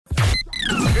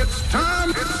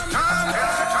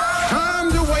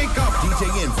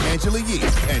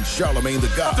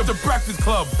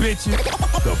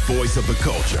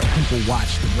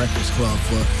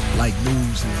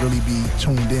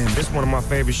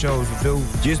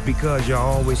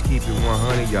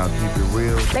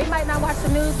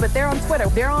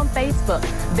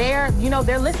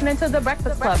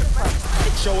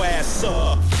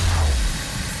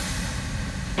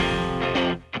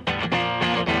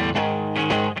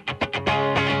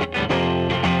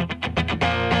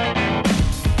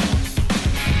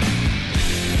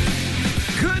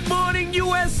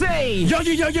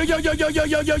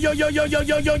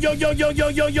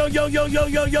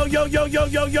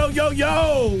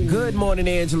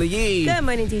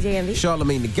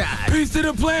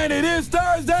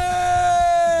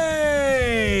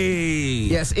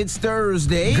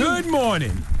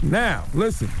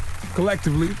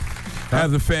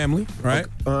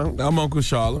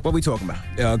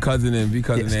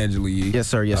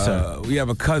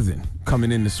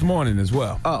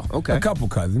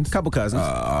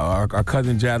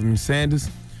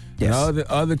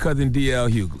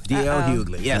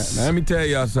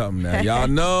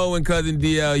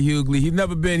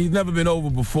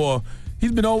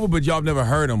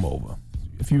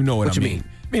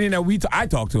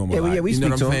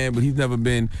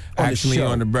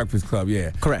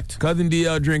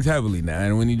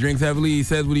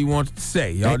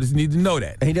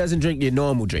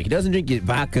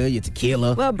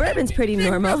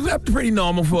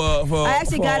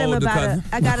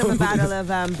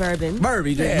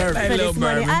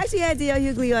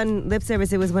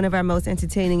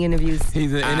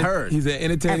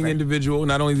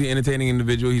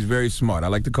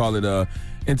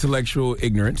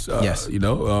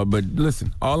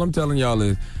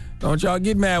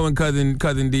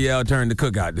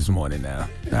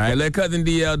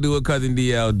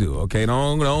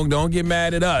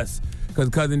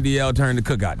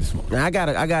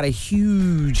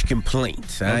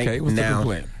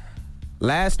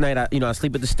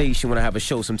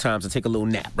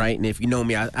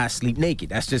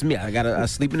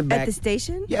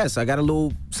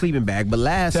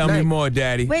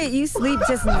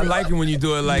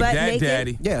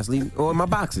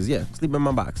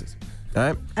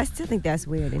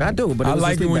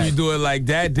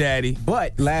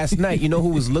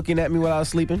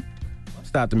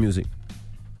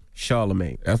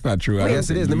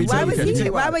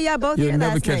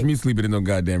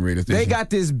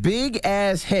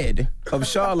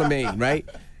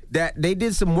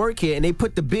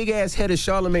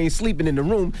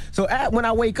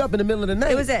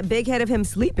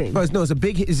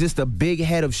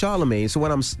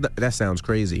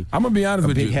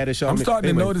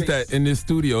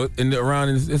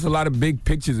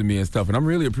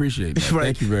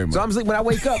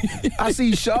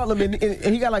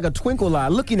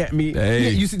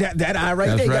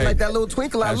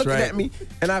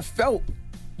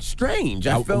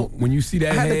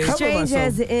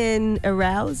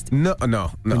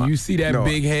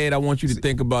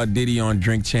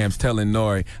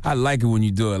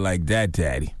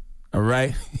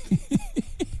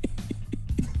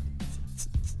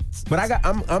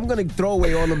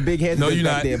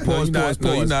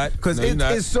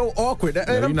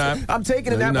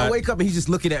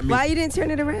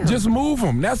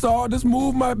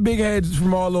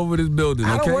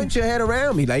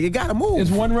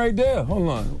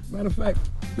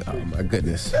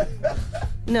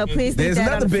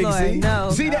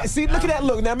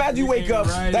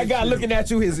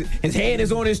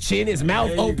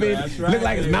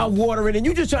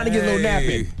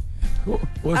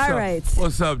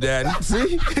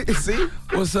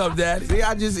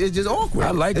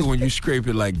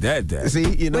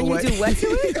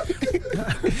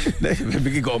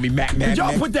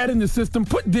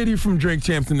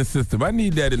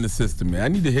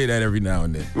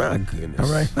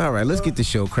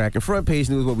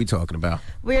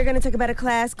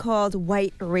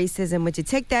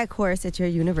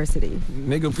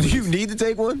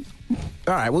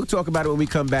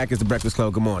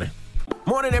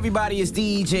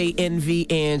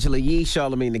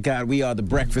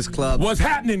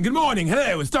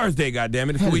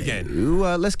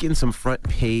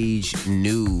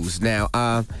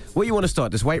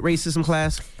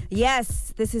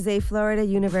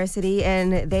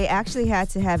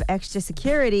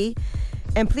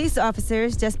and police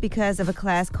officers just because of a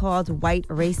class called White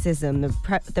Racism.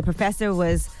 The professor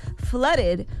was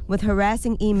flooded with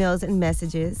harassing emails and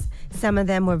messages. Some of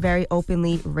them were very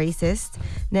openly racist.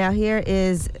 Now here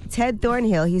is Ted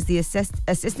Thornhill. He's the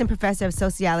assistant professor of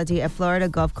sociology at Florida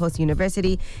Gulf Coast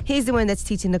University. He's the one that's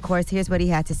teaching the course. Here's what he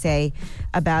had to say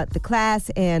about the class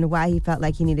and why he felt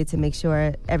like he needed to make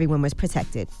sure everyone was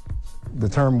protected. The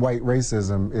term white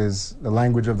racism is the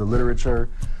language of the literature.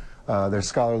 There's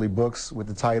scholarly books with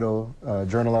the title,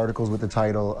 journal articles with the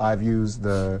title. I've used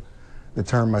the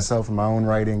term myself in my own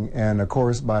writing, and a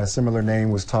course by a similar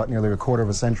name was taught nearly a quarter of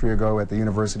a century ago at the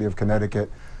University of Connecticut.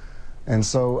 And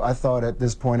so I thought at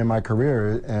this point in my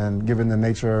career, and given the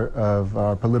nature of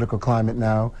our political climate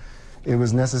now, it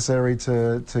was necessary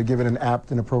to give it an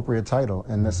apt and appropriate title,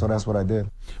 and so that's what I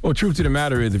did. Well, truth to the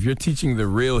matter is, if you're teaching the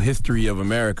real history of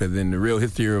America, then the real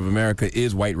history of America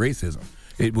is white racism.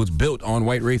 It was built on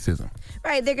white racism.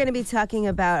 Right, they're going to be talking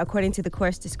about, according to the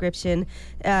course description,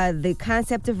 the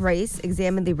concept of race,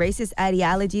 examine the racist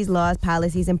ideologies, laws,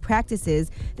 policies, and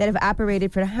practices that have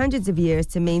operated for hundreds of years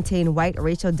to maintain white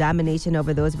racial domination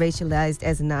over those racialized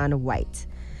as non-white.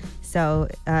 So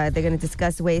they're going to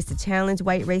discuss ways to challenge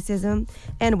white racism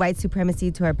and white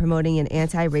supremacy toward promoting an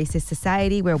anti-racist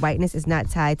society where whiteness is not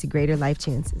tied to greater life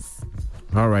chances.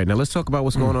 All right, now let's talk about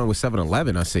what's going on with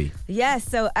 7-Eleven, I see. Yes,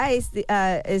 so ICE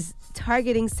is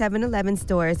targeting 7-Eleven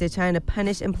stores. They're trying to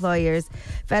punish employers.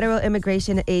 Federal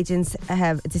immigration agents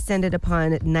have descended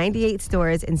upon 98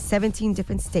 stores in 17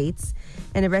 different states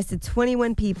and arrested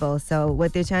 21 people. So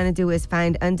what they're trying to do is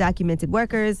find undocumented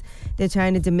workers. They're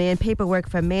trying to demand paperwork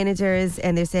from managers,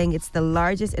 and they're saying it's the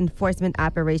largest enforcement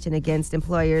operation against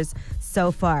employers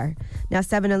so far. Now,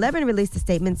 7-Eleven released a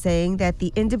statement saying that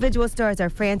the individual stores are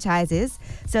franchises,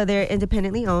 so they're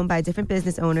independently owned by different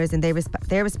business owners, and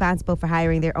they're responsible for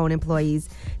hiring their own employees.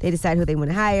 They decide who they want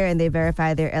to hire, and they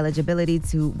verify their eligibility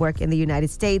to work in the United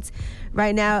States.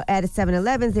 Right now, at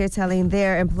 7-Elevens, they're telling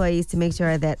their employees to make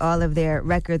sure that all of their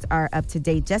records are up to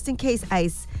date, just in case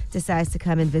ICE decides to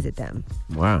come and visit them.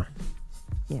 Wow.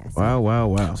 Yes.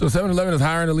 Wow. So 7-Eleven is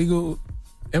hiring illegal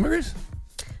immigrants?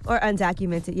 Or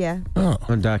undocumented, yeah. Oh.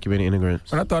 Undocumented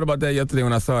immigrants. When I thought about that yesterday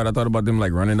when I saw it, I thought about them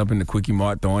like running up in the Quickie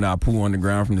Mart, throwing out poo on the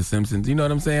ground from The Simpsons. You know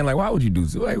what I'm saying? Like, why would you do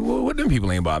so? Like, what them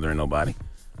people ain't bothering nobody.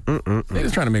 They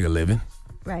just trying to make a living.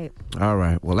 Right. All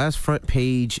right. Well, that's front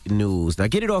page news. Now,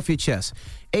 get it off your chest.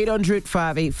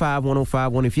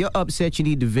 800-585-1051. If you're upset, you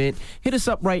need to vent, hit us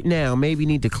up right now. Maybe you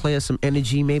need to clear some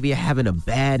energy. Maybe you're having a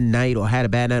bad night or had a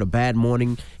bad night or bad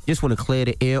morning. Just want to clear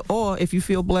the air. Or if you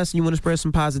feel blessed and you want to spread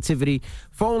some positivity,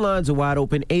 phone lines are wide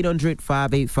open.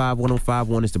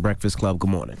 800-585-1051 is The Breakfast Club. Good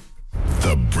morning.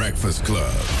 The Breakfast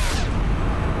Club.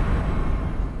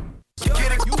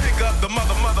 Get it, you pick up the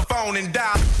mother phone and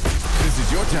dial. This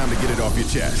is your time to get it off your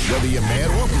chest, whether you're mad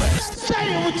or blessed.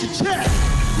 Say it with your chest.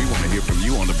 We want to hear from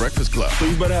you on The Breakfast Club. So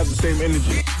you better have the same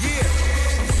energy. Yeah.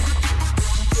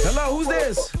 Hello, who's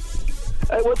this?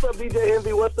 Hey, what's up, DJ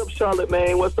Envy? What's up, Charlotte,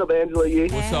 man? What's up, Angela Yee?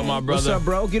 What's up, my brother? What's up,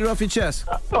 bro? Get it off your chest.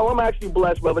 I'm actually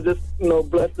blessed, brother. Just,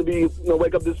 blessed to be,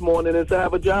 wake up this morning and to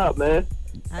have a job, man.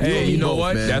 Hey, you know both,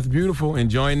 what? man. That's beautiful.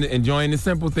 Enjoying the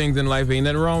simple things in life. Ain't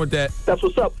nothing wrong with that. That's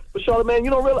what's up. But Charlotte, man,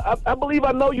 I believe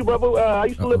I know you, brother. I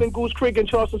used to live in Goose Creek in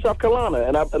Charleston, South Carolina,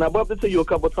 and I bumped into you a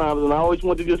couple of times, and I always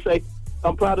wanted to just say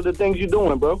I'm proud of the things you're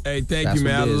doing, bro. Hey, thank That's you,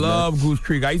 man. what it is, I love Goose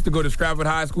Creek. I used to go to Stratford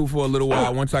High School for a little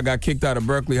while. Once I got kicked out of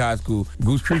Berkeley High School,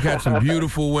 Goose Creek had some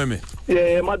beautiful women.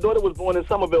 Yeah, my daughter was born in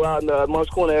Somerville out in the Moncks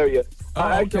Corner area.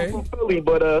 I'm from Philly,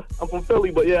 but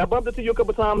yeah, I bumped into you a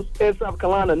couple times in South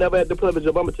Carolina. Never had the privilege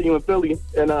of bumping into you in Philly,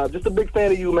 and just a big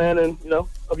fan of you, man, and of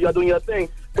y'all doing your thing.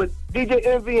 But DJ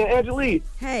Envy and Angela,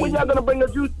 hey, when y'all gonna bring a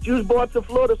juice bar to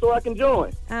Florida so I can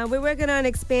join? We're working on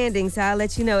expanding, so I'll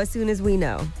let you know as soon as we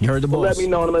know. You heard the boss. Let me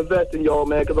know, and I'm investing, y'all,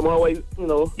 man, because I'm always,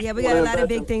 Yeah, we got a lot of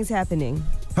big things happening.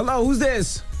 Hello, who's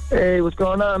this? Hey, what's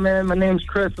going on, man? My name's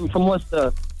Chris. I'm from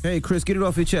Worcester. Hey, Chris, get it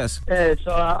off your chest. Hey,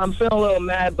 so I'm feeling a little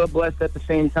mad but blessed at the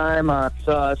same time.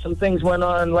 So some things went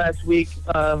on last week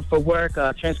for work.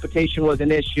 Transportation was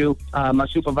an issue. My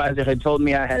supervisor had told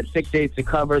me I had 6 days to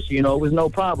cover, so, it was no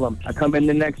problem. I come in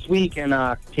the next week,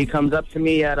 and he comes up to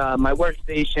me at my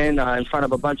workstation in front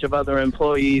of a bunch of other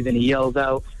employees, and he yells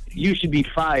out, "You should be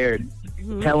fired."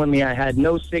 Telling me I had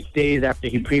no sick days after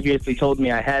he previously told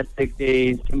me I had 6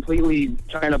 days, completely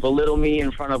trying to belittle me in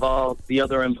front of all the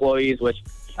other employees, which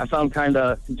I found kind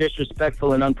of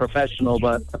disrespectful and unprofessional.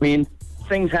 But,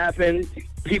 things happen.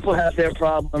 People have their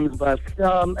problems, but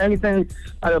anything,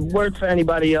 I've worked for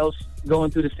anybody else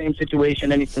going through the same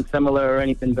situation, anything similar or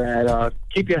anything bad.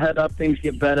 Keep your head up. Things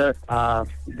get better.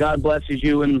 God blesses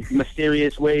you in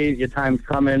mysterious ways. Your time's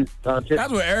coming. That's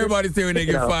what everybody say when they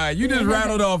get fired. You just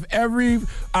rattled off every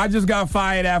I just got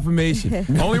fired affirmation.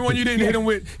 Only one you didn't hit them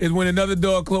with is when another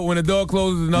door closes. When a door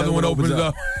closes, another one opens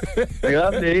up. Yeah,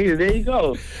 there you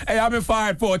go. Hey, I've been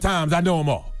fired 4 times. I know them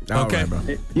all. Okay, bro.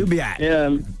 You'll be all right.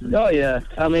 Yeah. Oh, yeah.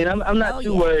 I mean, I'm not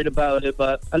too worried about it,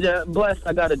 but I'm just blessed.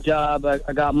 I got a job. I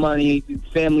got money.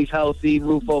 Family's healthy.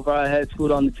 Roof over our heads.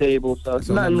 Food on the table. So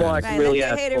nothing more I can really ask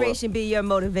for. Let your hateration be your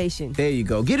motivation. There you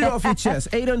go. Get it off your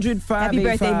chest. 800-585. Happy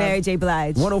birthday, Mary J.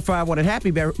 Blige. 1051. And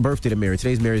happy birthday to Mary.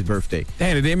 Today's Mary's birthday.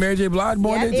 Damn, today Mary J. Blige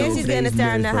born Yeah, and she's going to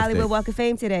star in the Hollywood Walk of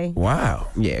Fame today. Wow.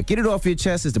 Yeah, get it off your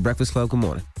chest. It's The Breakfast Club. Good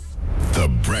morning. The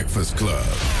Breakfast Club.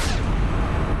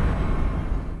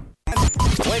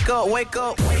 Wake up, wake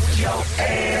up, wake your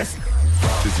ass.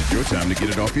 This is your time to get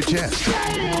it off your chest.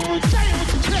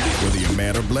 Whether you're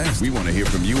mad or blessed, we want to hear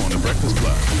from you on The Breakfast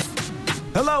Club.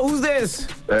 Hello, who's this?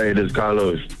 Hey, this is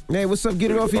Carlos. Hey, what's up?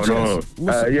 Get it off your chest.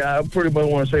 Yeah, I pretty much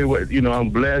want to say I'm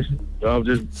blessed. I'm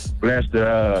just blessed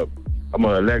to, I'm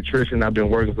an electrician. I've been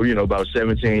working for, about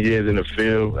 17 years in the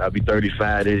field. I'll be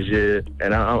 35 this year.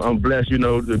 And I'm blessed,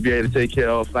 to be able to take care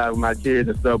of all 5 of my kids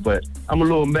and stuff. But I'm a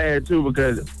little mad, too,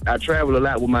 because I travel a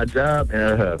lot with my job.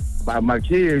 And my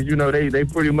kids, they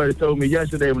pretty much told me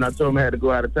yesterday when I told them I had to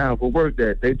go out of town for work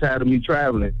that they tired of me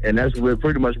traveling. And that's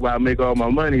pretty much where I make all my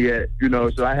money at,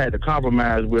 so I had to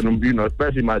compromise with them,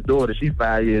 especially my daughter. She's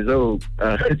 5 years old.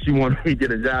 She wanted me to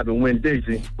get a job in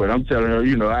Winn-Dixie. But I'm telling her,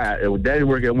 with Daddy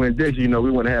work at Winn-Dixie,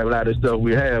 we want to have a lot of stuff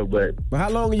we have. But how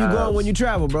long are you going when you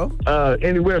travel, bro?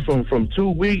 Anywhere from 2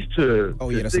 weeks to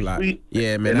that's 6 a lot. weeks.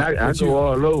 Yeah, man. And I go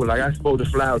all over. Like, I'm supposed to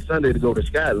fly out Sunday to go to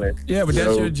Scotland. Yeah, but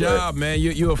that's your job, man.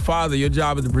 You're a father. Your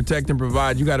job is to protect and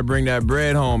provide. You got to bring that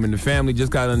bread home, and the family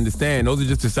just got to understand. Those are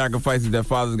just the sacrifices that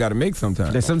fathers got to make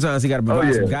sometimes. And sometimes he got to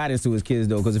provide some guidance to his kids,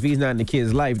 though, because if he's not in the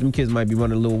kid's life, them kids might be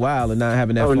running a little wild and not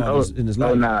having that father in his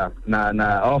life.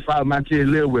 Nah. All 5 of my kids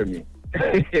live with me.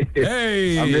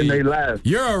 Hey, I'm in their lives.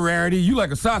 You're a rarity. You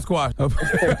like a Sasquatch.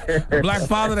 A black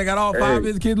father that got all 5 of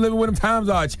his kids living with him. Times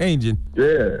are changing.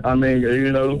 Yeah, I mean,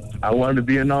 I wanted to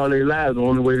be in all their lives. The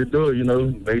only way to do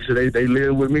it, make sure they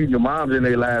live with me. Your mom's in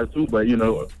their lives too, but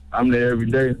I'm there every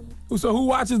day. So who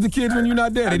watches the kids when you're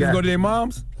not there? They just go to their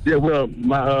moms? Yeah, well,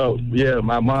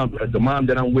 my mom, the mom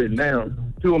that I'm with now.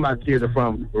 2 of my kids are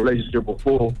from a relationship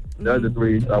before. The other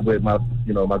 3 are with my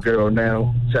girl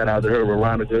now. Shout out to her,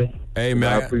 Veronica. Hey,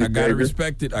 man, I gotta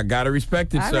respect it. All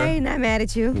sir. right, not mad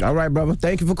at you. All right, brother.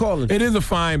 Thank you for calling. It is a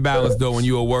fine balance, though, when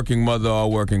you're a working mother or a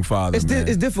working father.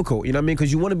 It's difficult, you know what I mean?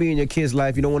 Because you want to be in your kid's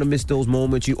life. You don't want to miss those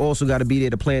moments. You also got to be there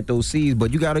to plant those seeds,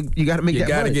 but you gotta make that money. You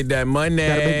gotta get that money. You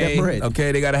gotta make that bread.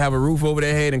 Okay, they gotta have a roof over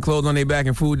their head and clothes on their back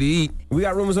and food to eat. We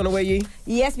got rumors on the way, Yee?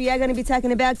 Yes, we are going to be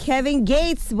talking about Kevin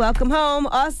Gates. Welcome home.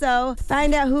 Also,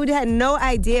 find out who had no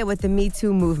idea what the Me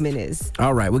Too movement is.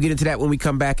 All right, we'll get into that when we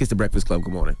come back. It's The Breakfast Club.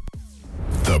 Good morning.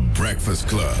 The Breakfast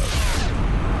Club.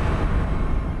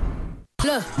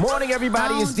 Morning,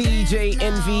 everybody. It's DJ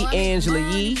Envy, Angela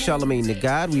Yee, Charlamagne the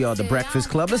God. We are The Breakfast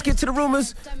Club. Let's get to the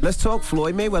rumors. Let's talk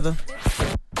Floyd Mayweather.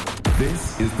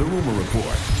 This is The Rumor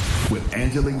Report with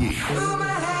Angela Yee. On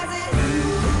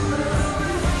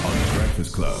The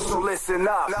Breakfast Club. So listen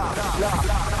up.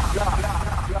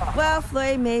 Well,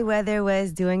 Floyd Mayweather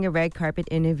was doing a red carpet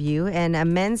interview, and a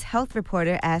Men's Health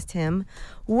reporter asked him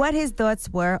what his thoughts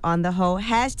were on the whole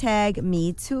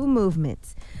 #MeToo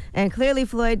movement. And clearly,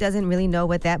 Floyd doesn't really know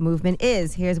what that movement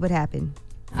is. Here's what happened.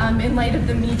 In light of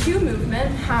the Me Too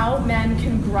movement, how men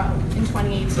can grow in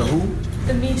 2018. The who?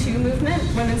 The Me Too movement,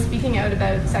 women speaking out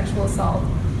about sexual assault.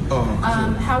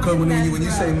 How Because can men when you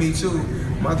grow? say Me Too,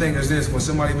 my thing is this: when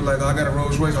somebody be like, "Oh, I got a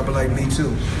Rolls Royce," I'll be like, "Me too."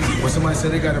 When somebody say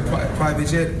they got a private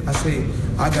jet, I say,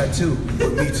 "I got 2,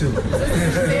 but me too."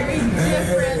 Very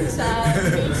different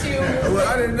Me Too. Well,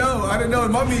 I didn't know.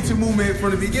 My Me Too movement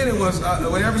from the beginning was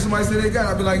whenever somebody say they got,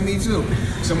 I'd be like, "Me too."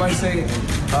 Somebody say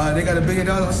they got $1 billion,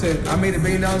 I said, "I made $1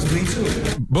 billion, me too."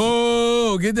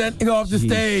 Boo! Get that nigga off the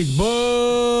stage.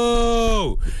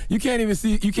 Boo! You can't even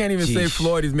say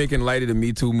Floyd is making light of the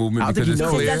Me Too movement because it's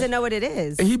clear. He doesn't know what it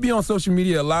is. He be on social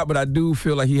media a lot, but I do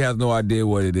feel like he has no idea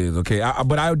what it is, okay?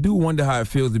 But I do wonder how it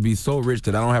feels to be so rich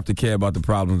that I don't have to care about the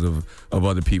problems of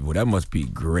other people. That must be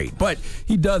great. But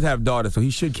he does have daughters, so he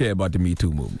should care about the Me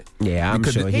Too movement. Yeah, I'm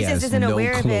sure he just isn't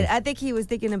aware of it. I think he was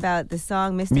thinking about the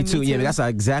song Mr. Me Too. Yeah, that's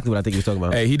exactly what I think he was talking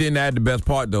about. Hey, he didn't add the best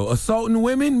part, though. Assaulting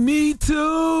women, me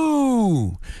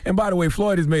too. And by the way,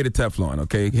 Floyd has made it Teflon,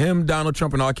 okay? Him, Donald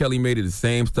Trump, and R. Kelly made it the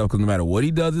same stuff because no matter what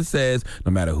he does or says,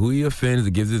 no matter who he offends or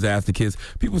gives his ass to kiss,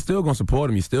 people still going to support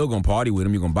him. You're still going to party with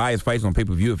him. You're going to buy his fights on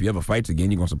pay-per-view. If he ever fights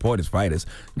again, you're going to support his fighters.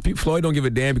 Floyd don't give a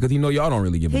damn because he know y'all don't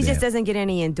really give a damn. He just doesn't get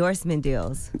any endorsement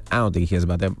deals. I don't think he cares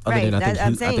about that.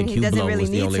 I'm saying he doesn't really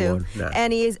need to. Nah.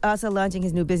 And he is also launching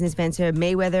his new business venture,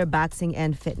 Mayweather Boxing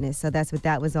and Fitness. So that's what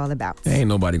that was all about. Ain't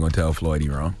nobody going to tell Floyd he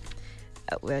wrong.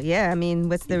 Well, yeah, I mean,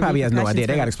 what's the He probably has no idea.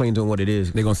 They got to explain to him what it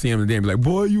is. They're going to see him today and be like,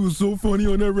 boy, you was so funny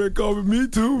on that red carpet. Me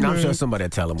too, man. I'm sure somebody will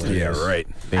tell him what it is. Yeah, right.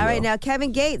 All right, now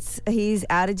Kevin Gates, he's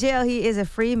out of jail. He is a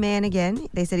free man again.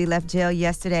 They said he left jail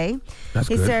yesterday. That's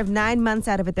he good. served 9 months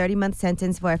out of a 30-month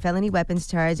sentence for a felony weapons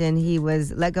charge, and he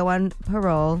was let go on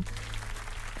parole.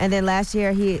 And then last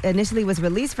year, he initially was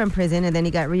released from prison, and then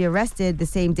he got rearrested the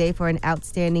same day for an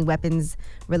outstanding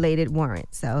weapons-related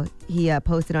warrant. So he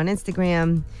posted on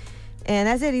Instagram, and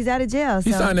that's it. He's out of jail.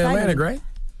 He's on Atlantic, right?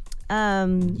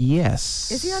 Yes.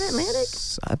 Is he on Atlantic?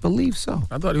 I believe so.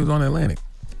 I thought he was on Atlantic.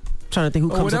 Trying to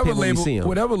think who comes up here when we see him.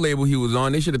 Whatever label he was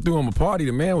on, they should have threw him a party.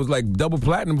 The man was like double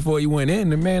platinum before he went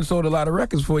in. The man sold a lot of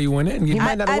records before he went in. He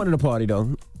might not have wanted a party,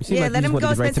 though. Yeah, let him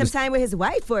go spend some time with his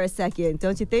wife for a second,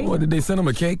 don't you think? Well, did they send him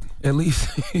a cake, at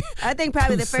least? I think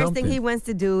probably the first something. thing he wants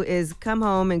to do is come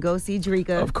home and go see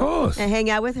Drika. Of course. And hang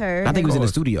out with her. I think he was in the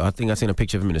studio. I think I seen a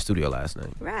picture of him in the studio last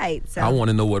night. Right. So. I want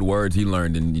to know what words he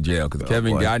learned in jail, because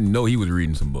Kevin, I know he was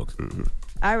reading some books. Mm-hmm.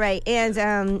 All right,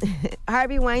 and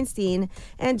Harvey Weinstein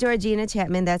and Georgina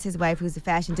Chapman, that's his wife, who's a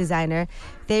fashion designer,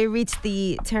 they reached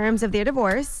the terms of their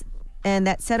divorce, and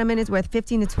that settlement is worth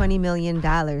 $15 to $20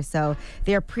 million. So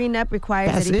their prenup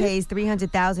requires that he pays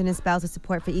 $300,000 in spousal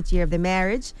support for each year of the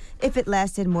marriage if it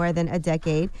lasted more than a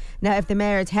decade. Now, if the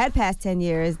marriage had passed 10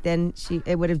 years, then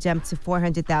it would have jumped to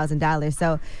 $400,000.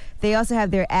 So they also have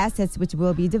their assets, which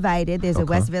will be divided. There's a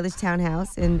West Village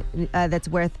townhouse and that's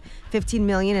worth $15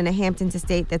 million, and a Hamptons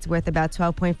estate that's worth about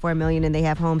 $12.4 million, and they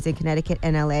have homes in Connecticut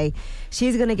and LA.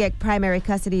 She's going to get primary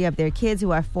custody of their kids, who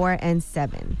are 4 and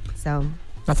 7. So.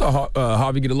 I thought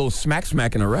Harvey get a little smack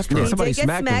in a restaurant. Yeah, somebody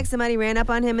smacked him. Somebody ran up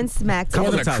on him and smacked him. It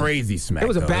wasn't a crazy smack. It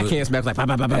was a backhand smack, like bah,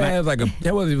 bah, bah, bah. Yeah,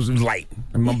 it was light.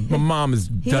 My mom has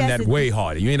done that way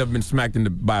harder. You ain't ever been smacked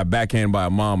by a backhand by a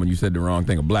mom when you said the wrong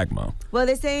thing, a black mom. Well,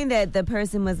 they're saying that the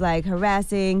person was like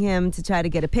harassing him to try to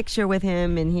get a picture with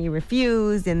him, and he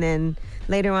refused, and then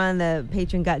later on the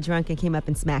patron got drunk and came up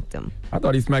and smacked him. I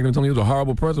thought he smacked him and told me he was a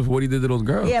horrible person for what he did to those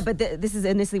girls. Yeah, but this is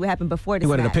initially what happened before the He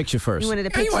wanted smack. a picture first. He wanted a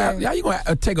picture. How you going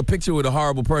to take a picture with a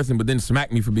horrible person but then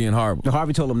smack me for being horrible? No,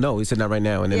 Harvey told him no. He said not right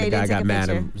now, and then the guy got mad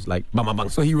at him. It was like, bang, bang, bang.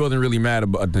 So he wasn't really mad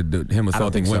about him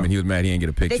assaulting women. He was mad he didn't get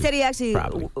a picture. They said he actually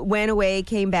went away,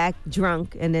 came back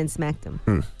drunk, and then smacked him.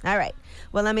 All right.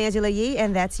 Well, I'm Angela Yee,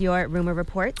 and that's your rumor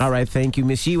report. All right, thank you,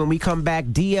 Miss Yee. When we come back,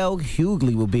 D.L.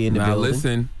 Hughley will be in the building. Now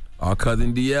listen, our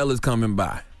cousin D.L. is coming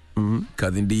by.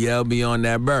 Cousin D.L. be on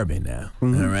that bourbon now. All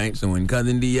right? So when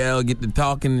cousin D.L. get to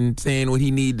talking and saying what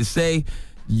he need to say,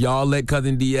 y'all let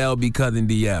cousin D.L. be cousin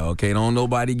D.L., okay? Don't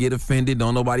nobody get offended.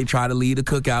 Don't nobody try to lead a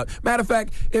cookout. Matter of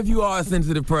fact, if you are a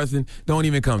sensitive person, don't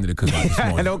even come to the cookout this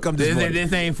morning. Don't come this morning.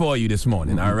 This ain't for you this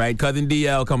morning, all right? Cousin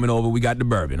D.L. coming over. We got the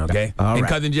bourbon, okay? All and right.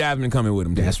 cousin Jasmine coming with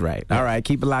him, too. That's right. All right,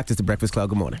 keep it locked. It's the Breakfast Club.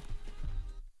 Good morning.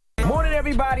 Morning,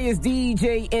 everybody. It's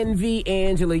DJ NV,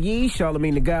 Angela Yee,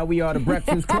 Charlamagne the Guy. We are the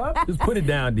Breakfast Club. Just put it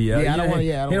down, D.L. Yeah, I don't want. He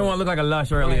don't want to look like a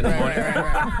lush early in the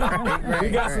morning. We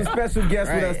got some special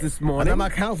guests with us this morning. My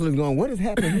counselor's going, what is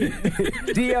happening here?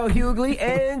 D.L. Hughley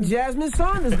and Jasmine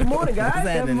Saunders. Good morning, guys. What's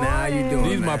happening now? How you doing?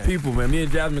 These are my people, man. Me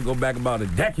and Jasmine go back about a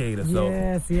decade or so.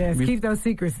 Yes. Keep those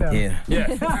secrets, though. Yeah.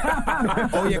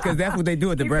 Oh, yeah, because that's what they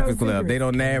do at the Breakfast Club. They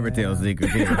don't never tell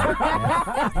secrets. That's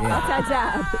our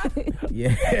job.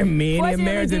 Yeah, me and him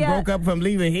married and broke up from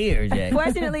leaving here, Jack.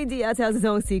 Fortunately, DL tells his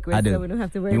own secrets, I do. so we don't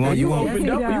have to worry about it. You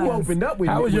opened up with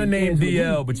How was your name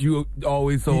DL, but you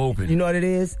always so open? You know what it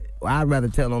is? Well, I'd rather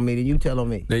tell on me than you tell on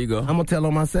me. There you go. I'm going to tell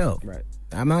on myself. Right.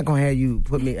 I'm not going to have you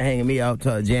hanging me up,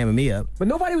 jamming me up. But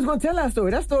nobody was going to tell that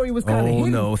story. That story was kind of hidden.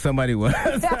 No, somebody was.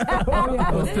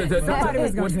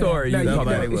 What story?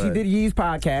 She did Yee's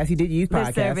podcast. He did Yee's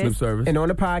podcast. Lip service. And on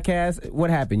the podcast, what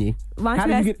happened, Yee? How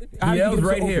did you get DL's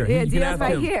right here. Yeah, DL's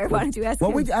right here. Why don't you ask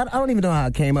him? I don't even know how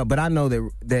it came up, but I know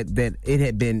that it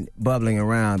had been bubbling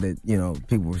around that,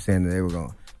 people were saying that they were going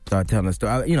to start telling a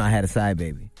story. I had a side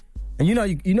baby. And you know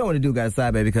when the dude got a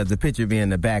side baby because the picture be in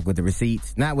the back with the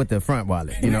receipts, not with the front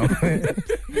wallet, you know. They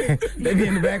be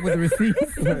in the back with the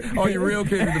receipts. Oh, your real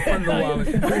kid in the front of the wallet.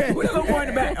 With a little more in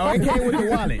the back. Oh, it came with the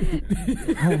wallet.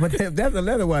 Oh, but that's a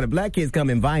leather wallet. Black kids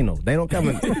come in vinyl. They don't come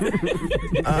in.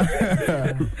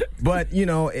 But you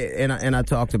know, and I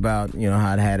talked about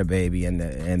how I had a baby and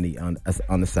the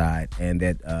on the side, and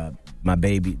that my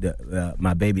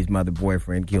baby's mother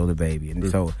boyfriend killed a baby, and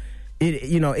so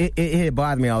it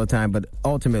bothered me all the time. But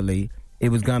ultimately, it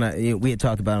was we had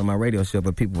talked about it on my radio show,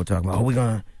 but people were talking about,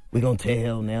 we're gonna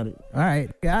tell now. All right,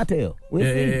 I'll tell. We'll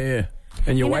see. Yeah.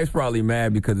 And your wife's probably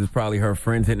mad because it's probably her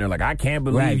friends hitting her like, I can't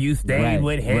believe you stayed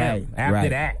with him after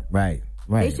that. Right.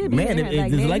 They should be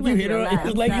it's like you hit her.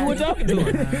 It's like you were talking to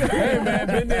her. Hey man,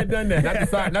 been there, done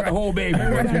that. Not the whole baby.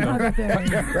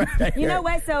 You know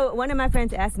what? So one of my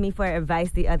friends asked me for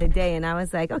advice the other day, and I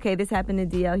was like, okay, this happened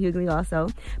to DL Hughley also,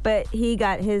 but he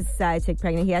got his side chick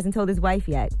pregnant. He hasn't told his wife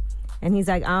yet, and he's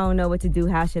like, I don't know what to do.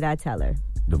 How should I tell her?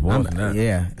 Divorce now.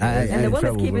 Yeah. And the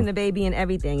woman's keeping the baby and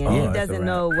everything, and he doesn't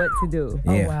know what to do.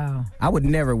 Yeah. Oh, wow. I would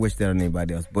never wish that on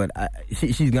anybody else, but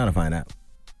she's gonna find out.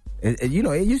 It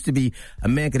used to be a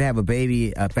man could have a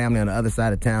baby, a family on the other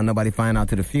side of town, nobody find out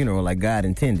to the funeral like God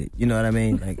intended. You know what I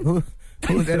mean? Like, who's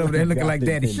that over there looking like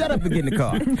daddy? Shut up and get in the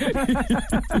car.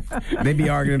 They be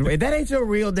arguing, that ain't your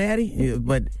real daddy. Yeah,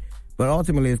 but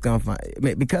ultimately it's gonna find,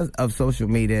 because of social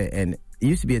media, and it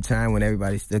used to be a time when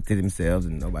everybody stuck to themselves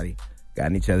and nobody got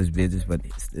in each other's business, but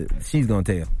she's gonna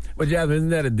tell. But Jasmine, isn't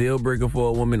that a deal breaker for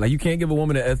a woman? Like, you can't give a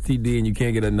woman an STD and you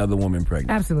can't get another woman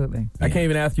pregnant. Absolutely. I can't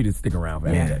even ask you to stick around for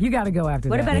that. You got to go after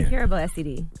What that. about a curable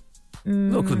STD?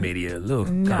 Little chlamydia, little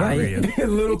chlamydia.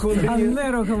 Little chlamydia. A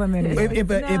little chlamydia.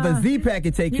 If a Z-Pack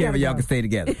can take care of it, y'all can stay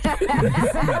together.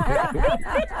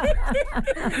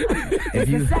 If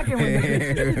you, the second one.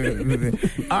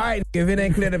 All right, if it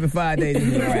ain't cleared up in 5 days,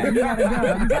 you gotta go.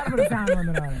 You gotta put a time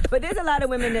limit on it. But there's a lot of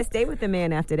women that stay with the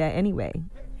man after that anyway.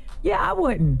 Yeah, I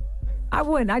wouldn't.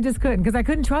 I just couldn't, because I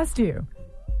couldn't trust you.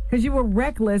 Because you were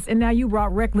reckless, and now you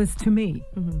brought reckless to me.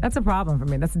 Mm-hmm. That's a problem for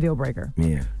me. That's a deal breaker.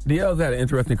 Yeah. DL's had an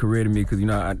interesting career to me because,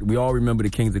 we all remember the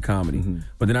Kings of Comedy. Mm-hmm.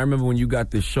 But then I remember when you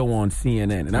got this show on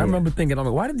CNN. And I remember thinking, I'm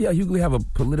like, why did DL Hughley have a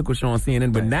political show on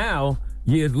CNN? But now,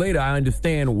 years later, I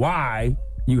understand why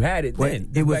you had it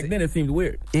then. Back then, it seemed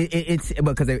weird. It's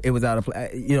because it was out of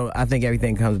place. I think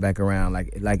everything comes back around.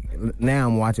 Like now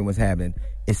I'm watching what's happening.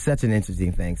 It's such an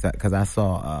interesting thing because I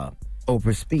saw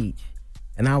Oprah's speech.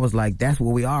 And I was like, that's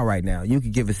where we are right now. You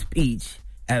could give a speech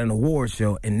at an award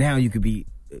show, and now you could be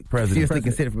seriously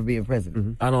considered for being president.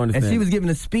 Mm-hmm. I don't understand. And she was giving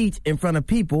a speech in front of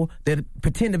people that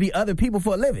pretend to be other people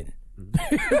for a living.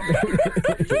 It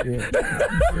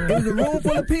was a room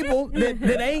full of people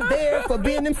that ain't there for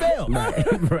being themselves.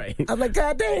 Right. I was like,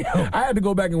 God damn. I had to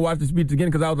go back and watch the speech again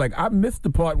because I was like, I missed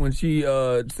the part when she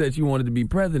said she wanted to be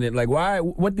president. Like, why?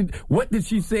 What did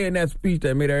she say in that speech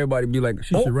that made everybody be like,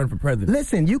 she should run for president?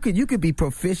 Listen, you could be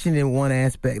proficient in one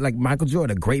aspect, like Michael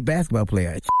Jordan, a great basketball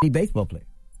player, a baseball player.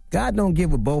 God don't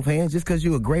give with both hands. Just because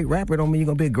you're a great rapper don't mean you're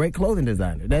gonna be a great clothing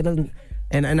designer. That doesn't.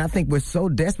 And I think we're so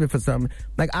desperate for something.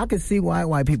 Like, I could see why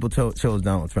white people chose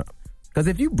Donald Trump. Because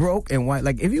if you broke and white,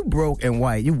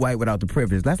 you white without the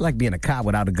privilege. That's like being a cop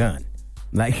without a gun.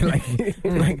 Like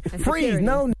freeze,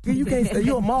 no, you can't stay.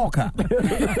 You're a mall cop.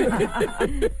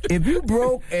 If you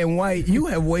broke and white, you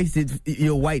have wasted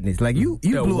your whiteness. Like you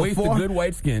blew wasted a good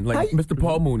white skin, like Mr.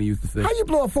 Paul Mooney used to say. How you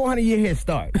blow a 400-year head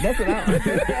start? That's what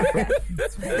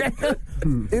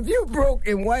if you broke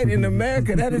and white in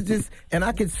America, that is just. And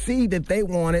I could see that they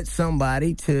wanted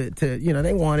somebody to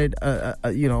they wanted a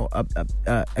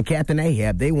Captain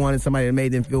Ahab. They wanted somebody that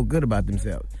made them feel good about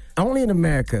themselves. Only in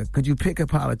America could you pick a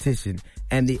politician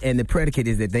and the predicate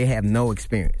is that they have no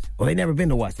experience. Well, they never been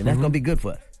to Washington. That's going to be good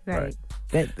for us. Right.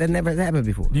 That never happened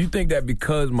before. Do you think that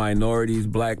because minorities,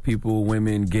 black people,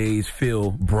 women, gays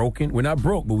feel broken? We're not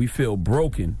broke, but we feel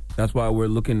broken. That's why we're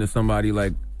looking to somebody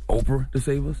like Oprah to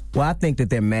save us? Well, I think that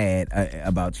they're mad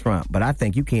about Trump, but I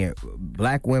think you can't.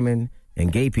 Black women and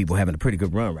gay people having a pretty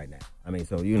good run right now. I mean,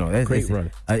 so that's great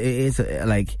run. It's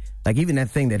like even that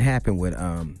thing that happened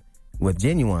with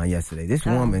Genuine yesterday. This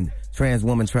trans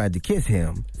woman tried to kiss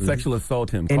him. Sexual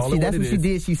assault him. And that's what she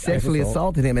did. She sexually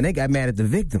assaulted him, and they got mad at the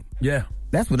victim. Yeah.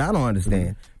 That's what I don't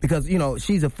understand. Because,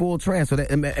 she's a full trans, so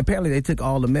apparently they took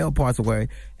all the male parts away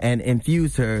and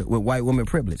infused her with white woman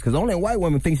privilege. Because only a white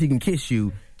woman thinks he can kiss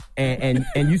you and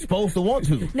you're supposed to want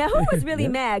to. Now, who was really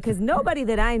mad? Because nobody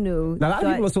that I knew. Now, a lot of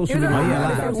people on social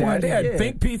media. They had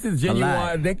think pieces,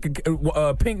 genuine.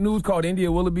 Pink News called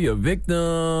India Willoughby a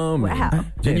victim. Wow.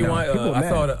 Genuine. I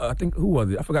saw. I think who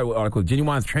was it? I forgot what article.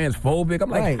 Genuine's transphobic. I'm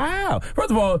like, how?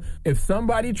 First of all, if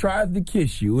somebody tries to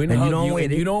kiss you and hug you,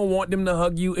 and you don't want them to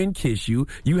hug you and kiss you,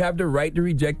 you have the right to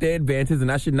reject their advances, and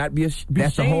that should not be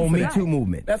That's the whole Me Too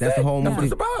movement. That's the whole movement.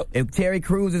 That's what it's about. If Terry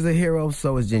Crews is a hero,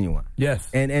 so is Genuine. Yes.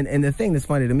 And the thing that's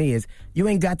funny to me is you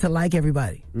ain't got to like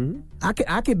everybody. Mm-hmm.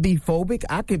 I could be phobic.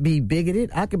 I could be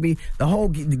bigoted. I could be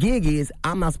the gig is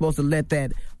I'm not supposed to let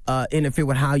that interfere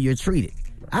with how you're treated.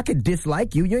 I could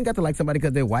dislike you. You ain't got to like somebody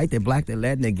because they're white, they're black, they're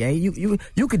Latin, they're gay.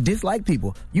 You could dislike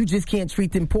people. You just can't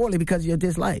treat them poorly because of your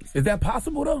dislikes. Is that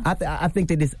possible though? I think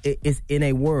that it's in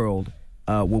a world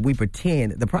where we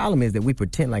pretend. The problem is that we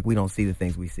pretend like we don't see the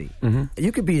things we see. Mm-hmm.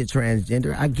 You could be a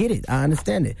transgender. I get it. I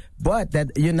understand it. But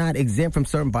that you're not exempt from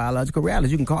certain biological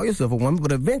realities. You can call yourself a woman,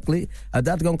 but eventually a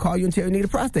doctor's going to call you and tell you need a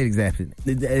prostate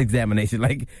examination.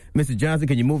 Like, Mr. Johnson,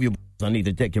 can you move your I need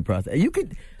to check your prostate. You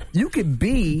could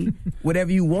be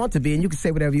whatever you want to be, and you can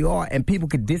say whatever you are, and people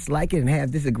could dislike it and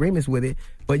have disagreements with it.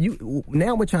 But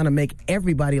now we're trying to make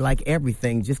everybody like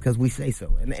everything just because we say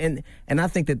so. And I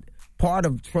think that part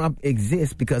of Trump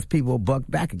exists because people buck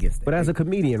back against it. But as a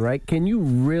comedian, right, can you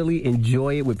really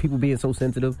enjoy it with people being so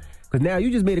sensitive? Because now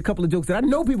you just made a couple of jokes that I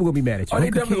know people going to be mad at you. Oh, they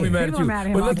definitely going to be mad at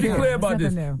you. But let's be clear about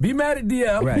this. Be mad at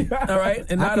DL, right. All right,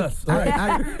 and not us. All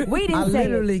right? We didn't I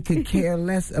literally could care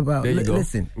less about,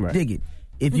 listen, dig it.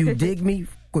 If you dig me,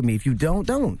 with me. If you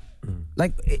don't.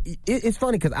 Like, it's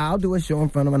funny because I'll do a show in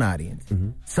front of an audience.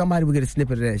 Mm-hmm. Somebody will get a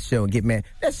snippet of that show and get mad.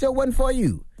 That show wasn't for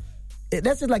you.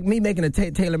 That's just like me making a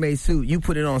tailor-made suit. You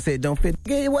put it on, say it don't fit.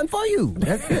 It wasn't for you.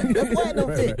 That's why it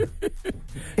don't fit.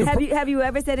 Have you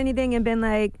ever said anything and been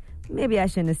like, maybe I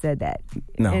shouldn't have said that?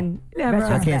 No. And never.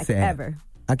 I can't say ever.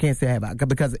 I can't say I have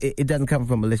because it doesn't come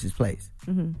from a malicious place.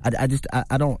 Mm-hmm. I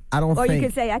don't or think. You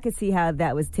could say I could see how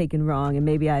that was taken wrong, and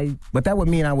maybe I. But that would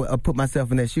mean I would put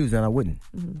myself in their shoes, and I wouldn't.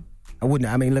 Mm-hmm. I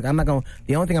wouldn't. I mean, look, I'm not going.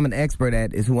 The only thing I'm an expert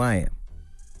at is who I am.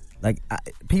 Like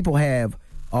people have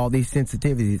all these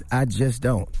sensitivities. I just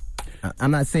don't.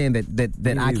 I'm not saying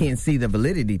that I can't see the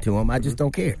validity to them. I just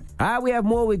don't care. All right, we have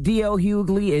more with D.L.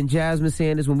 Hughley and Jasmine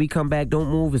Sanders. When we come back, don't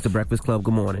move. It's The Breakfast Club.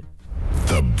 Good morning.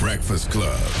 The Breakfast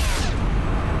Club.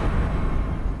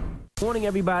 Morning,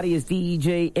 everybody. It's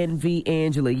DJ NV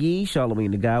Angela Yee,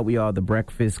 Charlamagne the Guy. We are The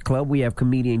Breakfast Club. We have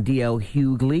comedian D.L.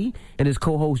 Hughley and his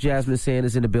co-host Jasmine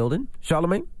Sanders in the building.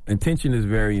 Charlamagne? Intention is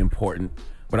very important.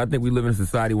 But I think we live in a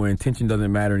society where intention doesn't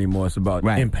matter anymore. It's about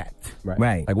impact.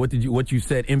 Right. Like what you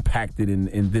said impacted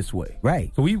in this way.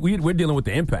 Right. So we're dealing with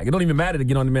the impact. It don't even matter to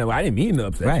get on the man. Well, I didn't mean to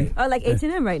upset you. Oh, like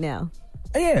H&M right now.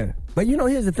 Yeah. But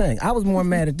here's the thing. I was more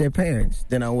mad at their parents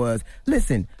than I was.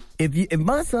 Listen, if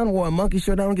my son wore a monkey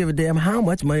shirt, I don't give a damn how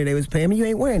much money they was paying me. You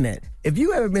ain't wearing that. If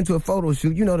you ever been to a photo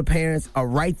shoot, the parents are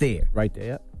right there. Right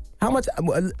there. How much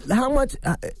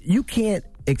you can't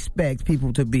expect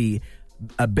people to be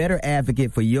a better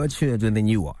advocate for your children than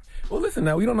you are. Well, listen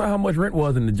now, we don't know how much rent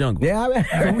was in the jungle. Yeah, we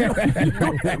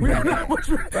don't know how much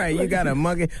rent. Right, you got a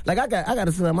monkey. Like I got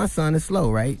a son. My son is slow,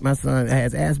 right? My son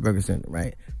has Asperger's syndrome,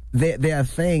 right? There are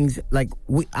things like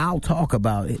I'll talk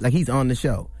about it. Like he's on the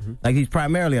show. Mm-hmm. Like he's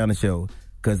primarily on the show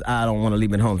because I don't want to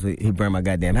leave him at home so he burn my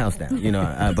goddamn house down.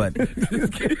 But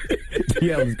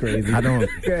yeah, that was crazy. I don't.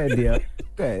 Go ahead, dear.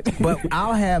 But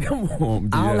I'll have.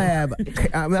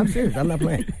 I'm serious. I'm not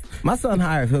playing. My son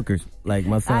hires hookers. Like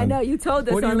my son. I know you told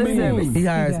us on the service. He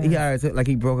hires like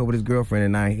he broke up with his girlfriend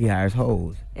and now he hires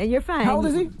hoes. And you're fine. How old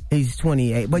is he? He's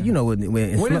 28. But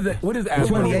what is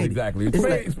Asperger's exactly?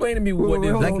 Explain to me what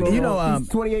is. Like he's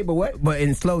 28, but what? But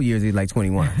in slow years he's like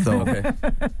 21. So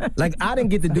like I didn't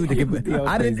get the dude.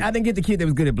 I didn't get the kid that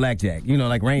was good at blackjack.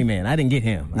 Like Rain Man. I didn't get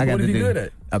him. I got what is he good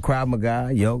at? A Krav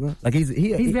Maga, yoga. Like he's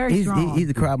very strong. He's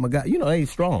a Krav Maga. He's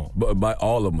strong. But by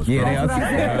all of them are strong.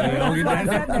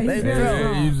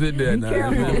 Yeah, you sit there now.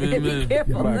 Be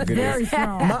careful. Very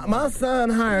strong. My son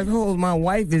hires hoes. My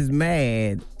wife is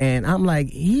mad, and I'm like,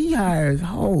 he hires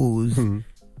hoes, and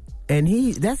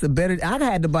that's a better. I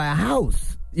had to buy a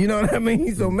house. You know what I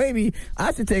mean? So maybe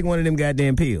I should take one of them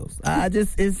goddamn pills. I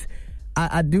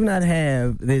do not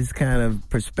have this kind of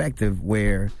perspective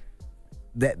where.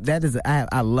 That is,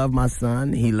 I love my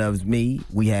son. He loves me.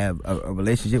 We have a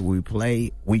relationship where we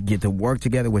play. We get to work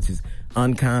together, which is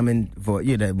uncommon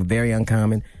very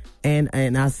uncommon. And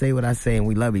I say what I say, and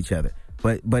we love each other.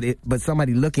 But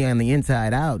somebody looking on the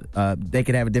inside out, they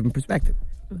could have a different perspective.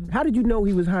 How did you know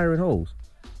he was hiring hoes?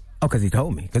 Oh, because he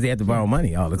told me. Because he had to borrow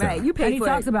money all the time. Right, you pay And he for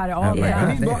talks it. about it all the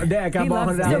time. Dad, can I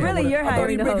borrow $100? So really, you're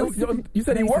hiring the host. You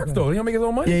said he works though. He don't make his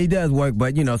own money. Yeah, he does work,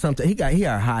 but you know, sometimes he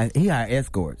hired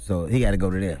escorts, so he got to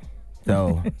go to them.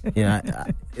 So you know,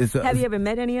 Have you ever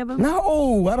met any of them?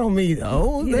 No, I don't mean.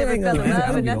 Oh, You never fell in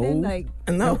love or nothing? Like,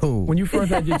 no. When you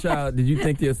first had your child, did you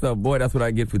think to yourself, "Boy, that's what I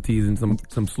get for teasing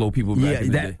some slow people"? Back in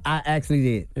the day? I actually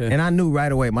did, and I knew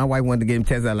right away. My wife wanted to get him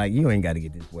tested. I was like, you ain't got to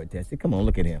get this boy tested. Come on,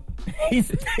 look at him.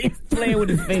 He's playing with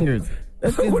his fingers.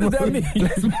 What does that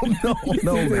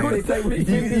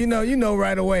mean? No, you know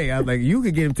right away. I was like, you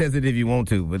could get him tested if you want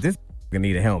to, but this gonna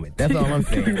need a helmet. That's all I'm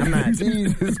saying. I'm not.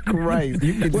 Jesus Christ.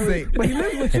 You can say, but he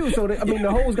lives with you, so the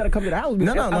hoes got to come to the house.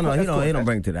 No. He don't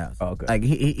bring it to the house. Oh, okay. Like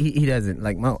he doesn't.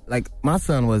 Like my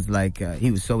son was like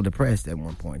he was so depressed at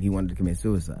one point he wanted to commit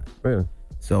suicide. Really?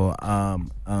 So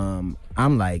I'm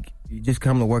like, you just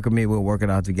come to work with me. We'll work it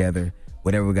out together.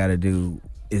 Whatever we got to do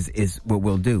is what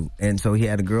we'll do. And so he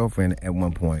had a girlfriend at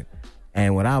one point.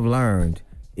 And what I've learned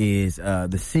is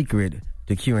the secret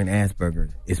to curing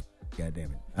Asperger's is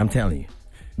goddamn it. I'm telling you.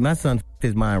 My son f***ed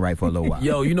his mind right for a little while.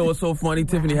 Yo, you know what's so funny?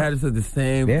 Tiffany Haddish said the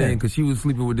same thing because she was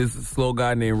sleeping with this slow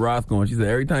guy named Roscoe, and she said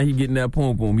every time he get in that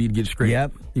poom, he'd get straight.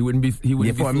 Yep. He wouldn't be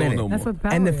slow no more. That's what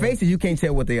power And the is. faces, you can't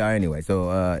tell what they are anyway. So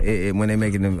when they're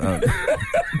making them,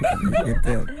 you can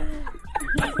tell.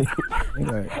 It's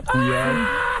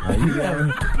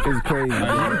crazy.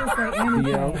 I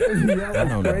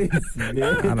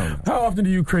don't know. How often do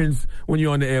you cringe when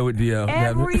you're on the air with DL?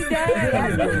 Every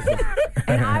day.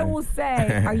 And I will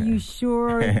say, are you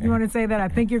sure you want to say that? I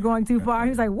think you're going too far.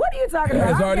 He's like, what are you talking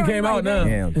about? It's already came out now.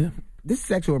 Yeah. This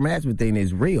sexual harassment thing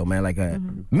is real, man. Like,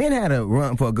 men had a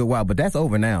run for a good while, but that's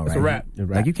over now, right? It's a wrap.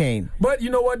 Like, you can't. But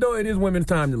you know what, though? It is women's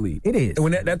time to lead. It is.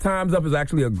 When that time's up is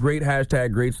actually a great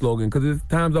hashtag, great slogan, because it's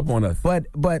time's up on us. But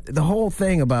the whole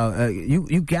thing about,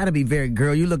 you got to be very,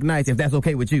 girl, you look nice if that's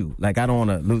okay with you. Like, I don't want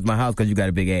to lose my house because you got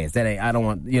a big ass. I don't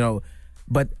want,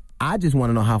 but I just want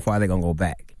to know how far they're going to go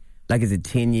back. Like, is it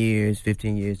 10 years,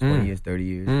 15 years, 20 years, 30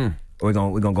 years? We're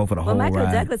gonna go for the whole ride.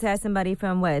 Michael Douglas had somebody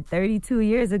from 32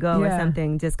 years ago or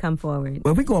something just come forward.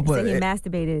 Well, if we gonna put he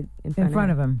masturbated in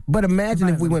front of him. But imagine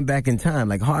if we went back in time.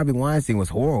 Like Harvey Weinstein was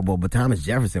horrible, but Thomas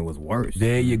Jefferson was worse.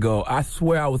 There you go. I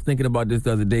swear I was thinking about this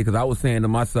the other day because I was saying to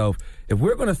myself, if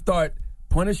we're gonna start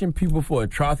punishing people for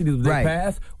atrocities of their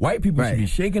past, white people should be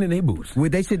shaking in their boots. Well,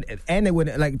 they should, and they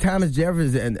would, like Thomas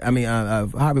Jefferson,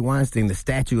 Harvey Weinstein, the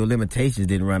statute of limitations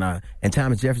didn't run out, and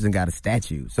Thomas Jefferson got a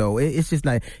statue. So it's just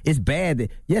like, it's bad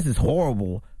that, yes, it's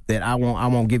horrible that I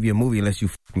won't give you a movie unless you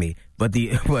f*** me, but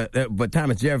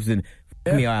Thomas Jefferson,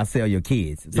 f*** me or I'll sell your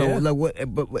kids. So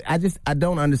I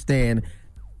don't understand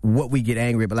what we get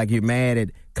angry about. Like, you're mad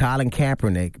at Colin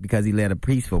Kaepernick because he led a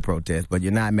peaceful protest, but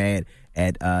you're not mad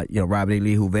at Robert E.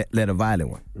 Lee who led a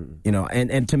violent one.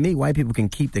 And to me, white people can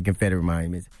keep the Confederate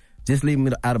monuments. Just leave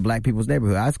them out of black people's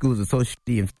neighborhood. Our schools are so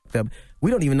shitty and f***ed up.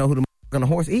 We don't even know who the on a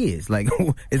horse is. Like,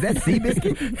 is that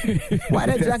Seabiscuit? Why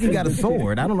that jockey got a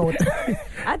sword? I don't know what.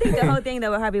 I think the whole thing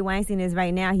though with Harvey Weinstein is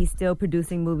right now he's still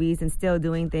producing movies and still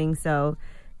doing things. So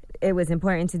it was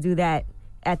important to do that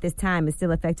at this time. Is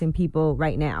still affecting people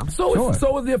right now. So is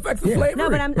the effects of slavery. No,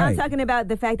 but I'm talking about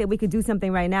the fact that we could do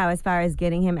something right now as far as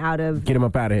getting him out of. Get him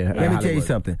up out of here. Let me tell you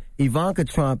something. Ivanka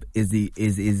Trump is the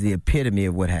epitome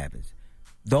of what happens.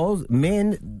 Those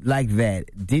men like that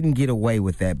didn't get away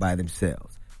with that by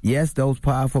themselves. Yes, those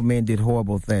powerful men did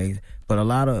horrible things, but a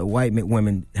lot of white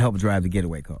women helped drive the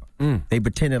getaway car. They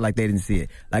pretended like they didn't see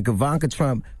it. Like Ivanka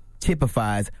Trump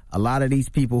typifies a lot of these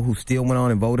people who still went on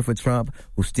and voted for Trump,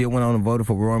 who still went on and voted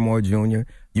for Roy Moore Jr.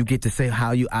 You get to say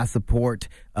how I support,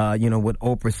 what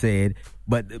Oprah said,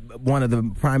 but one of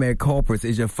the primary culprits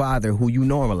is your father, who you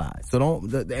normalize. So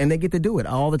and they get to do it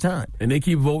all the time. And they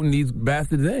keep voting these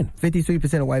bastards in.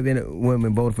 53% of white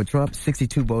women voted for Trump,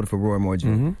 62% voted for Roy Moore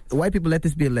Jr. White people, let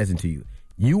this be a lesson to you.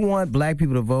 You want black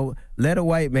people to vote, let a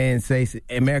white man say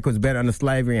America was better under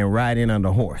slavery and ride in on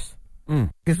the horse.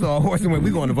 It's all horse and way.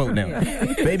 We're going to vote now.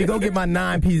 Baby, go get my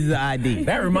 9 pieces of ID.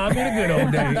 That reminds me of the good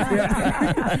old days.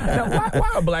 Now,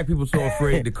 why are black people so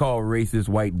afraid to call racist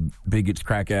white bigots,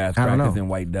 crack-ass crackers, and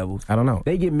white devils? I don't know.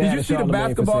 They get mad. Did you see the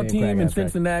basketball team in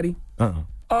Cincinnati?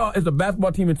 Oh, it's a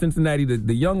basketball team in Cincinnati.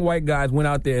 The young white guys went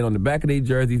out there, and on the back of their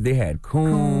jerseys, they had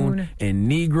coon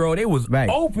and Negro. They was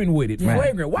open with it,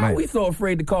 flagrant. Why are we so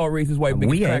afraid to call racist white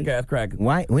bigots, crack-ass crackers?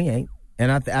 We ain't.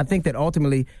 And I think that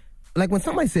ultimately, like when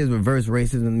somebody says reverse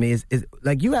racism to me, is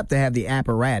like you have to have the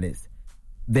apparatus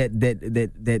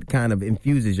that kind of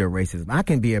infuses your racism. I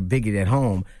can be a bigot at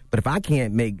home, but if I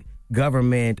can't make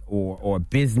government or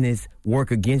business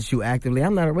work against you actively,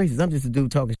 I'm not a racist. I'm just a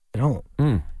dude talking shit at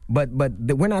home. But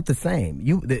we're not the same.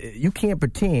 You can't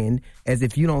pretend as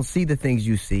if you don't see the things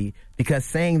you see, because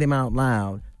saying them out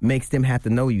loud makes them have to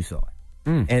know you saw it.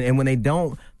 And when they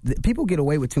don't, people get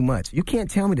away with too much. You can't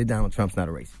tell me that Donald Trump's not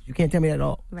a racist. You can't tell me that at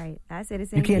all. Right. I say the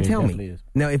same. You can't thing. tell me.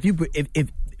 Now, if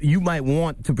you might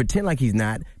want to pretend like he's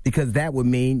not, because that would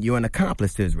mean you're an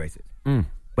accomplice to his racism.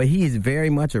 But he is very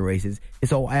much a racist.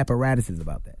 His whole apparatus is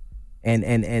about that.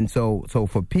 And so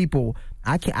for people,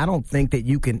 I don't think that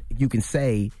you can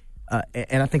say.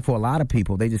 And I think for a lot of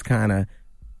people, they just kind of,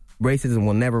 racism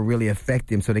will never really affect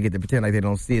them, so they get to pretend like they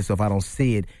don't see it. So if I don't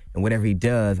see it, and whatever he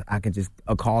does, I can just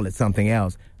call it something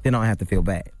else, then I don't have to feel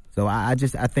bad. So I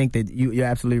think that you're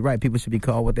absolutely right. People should be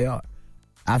called what they are.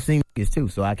 I've seen niggas too,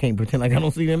 so I can't pretend like I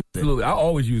don't see them. Absolutely. I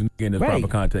always use nigga in this proper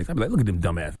context. I'm like, look at them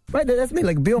dumbass. Right, that's me.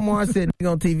 Like Bill Maher said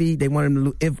nigga on TV, they want him to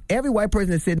lose. If every white person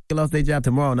that said nigga lost their job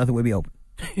tomorrow, nothing would be open.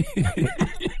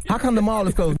 How come the mall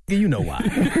is closed? You know why.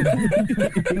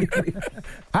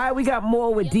 All right, we got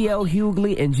more with D.L.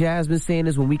 Hughley and Jasmine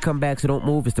Sanders when we come back, so don't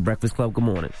move. It's The Breakfast Club. Good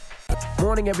morning.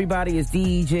 Morning, everybody. It's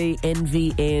DJ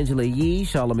Envy, Angela Yee,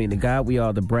 Charlamagne the God. We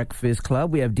are The Breakfast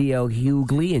Club. We have D.L.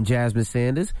 Hughley and Jasmine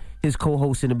Sanders, his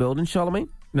co-host in the building. Charlamagne?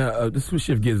 Now, this will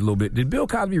shift gears a little bit. Did Bill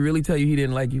Cosby really tell you he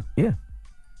didn't like you? Yeah.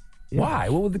 Why?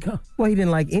 What was the Well, he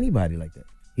didn't like anybody like that.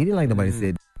 He didn't like nobody that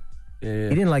said. Yeah.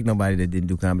 He didn't like nobody that didn't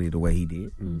do comedy the way he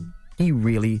did. He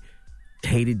really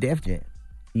hated Def Jam.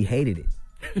 He hated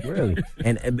it. Really.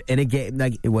 and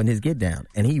it wasn't his get down.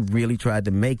 And he really tried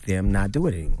to make them not do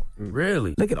it anymore.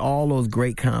 Really? Look at all those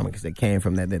great comics that came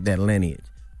from that lineage.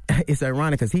 It's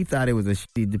ironic because he thought it was a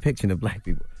shitty depiction of black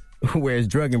people, whereas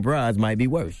Drug and Bras might be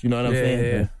worse. You know what I'm saying?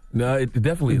 Yeah. No, it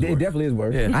definitely is worse. It definitely is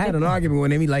worse. Yeah. I had an argument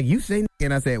with him. He like, you say,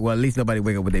 and I said, well, at least nobody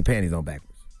wake up with their panties on backwards.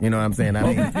 You know what I'm saying? I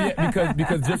mean, yeah,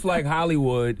 because just like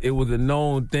Hollywood, it was a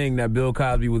known thing that Bill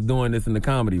Cosby was doing this in the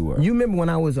comedy world. You remember when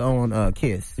I was on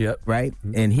Kiss, right?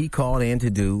 And he called in to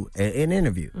do an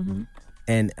interview.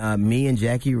 And me and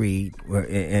Jackie Reed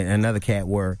and another cat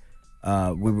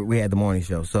we had the morning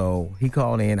show. So he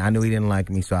called in. I knew he didn't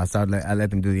like me, so I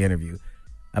let him do the interview.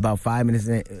 About 5 minutes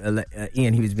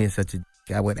in, he was being such a.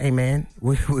 I went, hey man,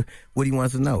 what do you want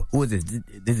us to know? Who is this?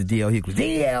 This is D.L. Hughley.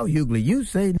 D.L. Hughley, you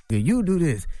say you do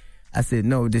this. I said,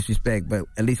 no disrespect, but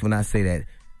at least when I say that,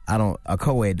 a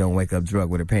co-ed don't wake up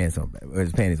drunk with her pants on or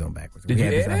his panties on backwards. Did you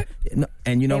air it? No,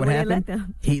 and you know what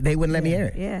happened? They wouldn't let me air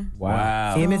it. Yeah.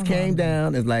 Wow. Image came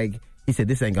down. It's like, he said,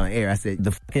 this ain't gonna air. I said,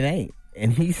 the fuck it ain't.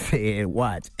 And he said,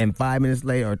 watch. And 5 minutes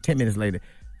later or 10 minutes later,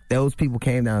 those people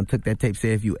came down and took that tape,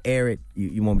 said if you air it,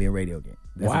 you won't be on radio again.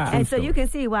 Wow. And so you can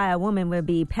see why a woman would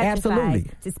be petrified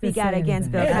to speak out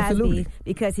against Bill Cosby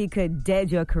because he could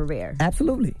dead your career.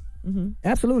 Absolutely.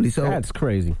 Absolutely. So that's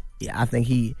crazy. Yeah, I think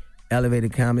he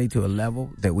elevated comedy to a level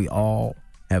that we all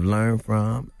have learned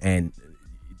from, and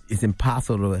it's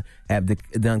impossible to have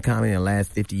done comedy in the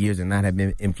last 50 years and not have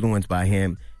been influenced by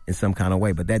him in some kind of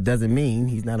way. But that doesn't mean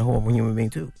he's not a horrible human being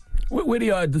too. Where do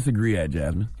y'all disagree at,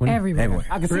 Jasmine? Everywhere.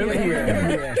 I can see Really?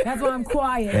 it. That's why I'm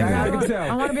quiet. I can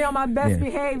tell. I want to be on my best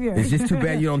behavior. It's just too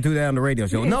bad you don't do that on the radio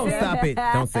show. No, stop it.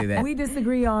 Don't say that. We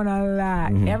disagree on a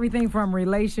lot. Everything from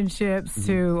relationships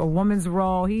to a woman's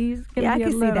role. He's going to be I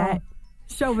can see that.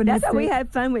 Chauvinistic. That's how we had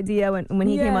fun with Dio when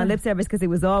he came on Lip Service because it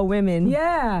was all women.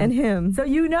 Yeah. And him. So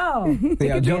you know.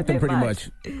 I jumped him pretty much.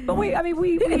 But we have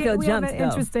an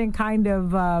interesting kind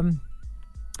of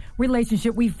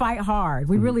relationship. We fight hard.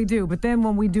 We really do. But then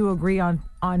when we do agree on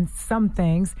some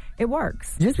things, it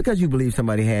works. Just because you believe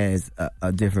somebody has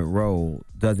a different role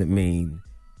doesn't mean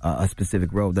a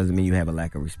specific role doesn't mean you have a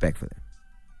lack of respect for them.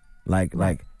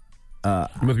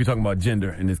 You must be talking about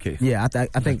gender in this case. Yeah,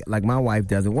 I think like my wife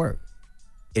doesn't work.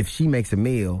 If she makes a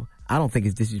meal, I don't think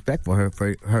it's disrespectful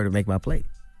for her to make my plate.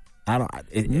 Me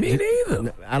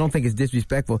neither. I don't think it's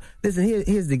disrespectful. Listen,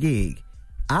 here's the gig.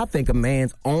 I think a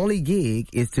man's only gig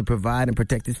is to provide and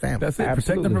protect his family. That's it.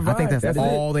 Protect and provide. I think that's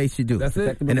all they should do. That's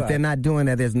it. And if they're not doing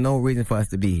that, there's no reason for us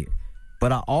to be here.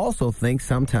 But I also think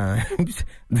sometimes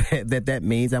that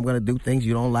means I'm going to do things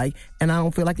you don't like, and I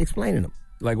don't feel like explaining them.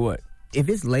 Like what? If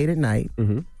it's late at night,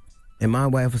 and my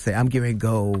wife will say, I'm getting ready to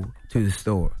go to the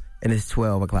store, and it's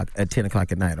 12 o'clock, 10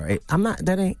 o'clock at night, or 8.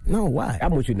 Why?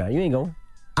 I'm with you now. You ain't going.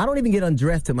 I don't even get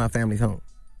undressed till my family's home.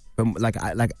 But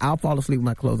I'll fall asleep with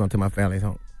my clothes on till my family's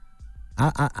home.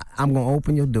 I'm gonna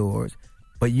open your doors,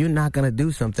 but you're not gonna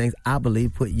do some things I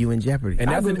believe put you in jeopardy.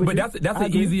 And that's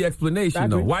an easy explanation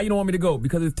though. Why you don't want me to go?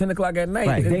 Because it's 10 o'clock at night.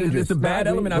 Right. It's a bad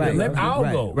element. I'll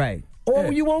go. Right.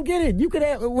 Or you won't get it. You could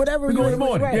have whatever. We go in the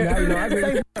morning. Right. Yeah. I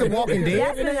agree. Walking Dead.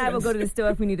 Jasmine and I will go to the store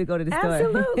if we need to go to the store.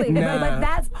 Absolutely. But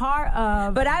that's part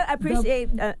of. But I appreciate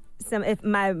if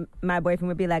my boyfriend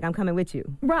would be like, I'm coming with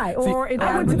you. Right. Or if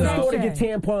I went to the store to get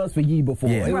tampons for Yee before.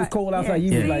 Yeah. It was cold outside.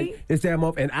 Yee was like, it's damn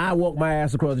up, and I walked my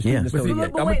ass across the street in the store.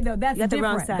 But wait, though, that's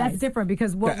different. That's different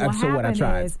because what will happen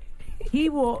is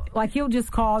he'll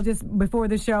just call just before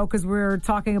the show because we're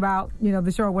talking about,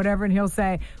 the show or whatever, and he'll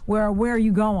say, where are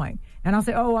you going? And I'll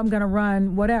say, oh, I'm going to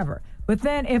run whatever. But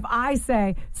then if I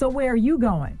say, so where are you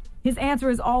going? His answer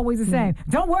is always the same.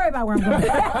 Don't worry about where I'm going.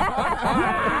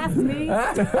 Ask me.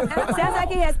 Sounds like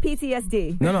he has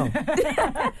PTSD. No.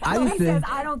 He says,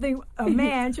 I don't think a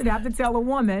man should have to tell a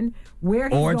woman where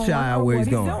he's going. Or a child where he's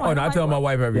going. Oh, no, I tell my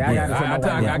wife everything.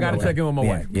 I got to check in with my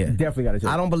wife. Yeah. Definitely got to check.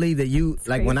 I don't believe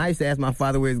that when I used to ask my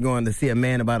father where he's going to see a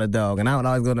man about a dog, and I would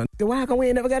always go, well, how come we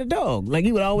ain't never got a dog? Like,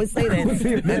 he would always say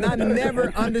that. And I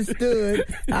never understood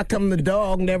how come the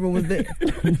dog never was there.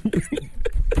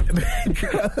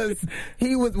 Because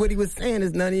what he was saying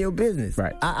is none of your business.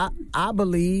 Right. I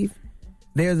believe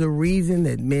there's a reason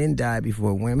that men die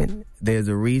before women. There's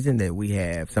a reason that we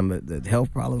have some of the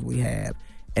health problems we have,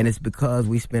 and it's because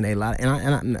we spend a lot.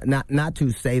 Not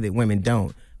to say that women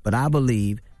don't, but I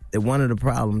believe that one of the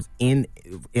problems in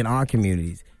our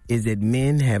communities is that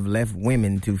men have left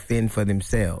women to fend for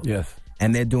themselves. Yes,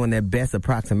 and they're doing their best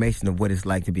approximation of what it's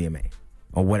like to be a man.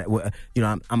 Or what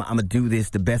I'm gonna do this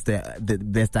the best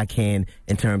I can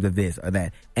in terms of this or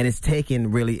that, and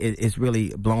it's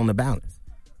really blown the balance.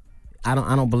 I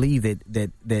don't believe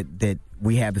that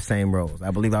we have the same roles.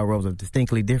 I believe our roles are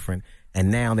distinctly different,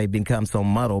 and now they've become so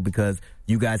muddled because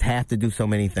you guys have to do so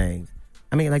many things.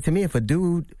 I mean, like, to me, if a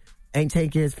dude ain't taking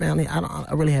care of his family, I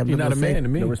really have You're not a man to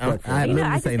me. No respect for I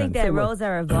just think that roles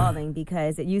are evolving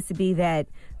because it used to be that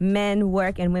men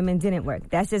work and women didn't work.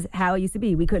 That's just how it used to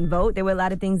be. We couldn't vote. There were a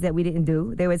lot of things that we didn't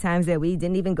do. There were times that we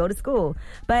didn't even go to school.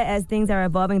 But as things are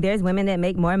evolving, there's women that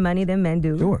make more money than men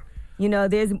do. Sure.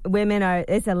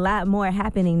 It's a lot more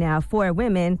happening now for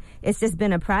women. It's just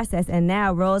been a process, and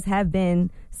now roles have been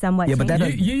somewhat changed.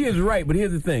 But Yee is right, but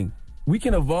here's the thing. We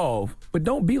can evolve, but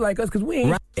don't be like us because we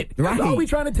ain't right. That's all we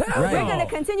trying to tell. Right. We're going to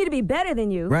continue to be better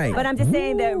than you. Right. But I'm just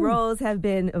saying that roles have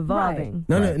been evolving.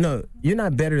 Right. No. You're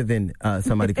not better than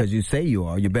somebody because you say you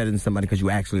are. You're better than somebody because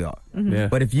you actually are. Mm-hmm. Yeah.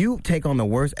 But if you take on the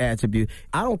worst attribute,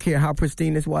 I don't care how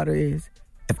pristine this water is.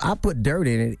 If I put dirt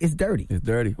in it, it's dirty. It's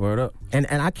dirty. Word up. And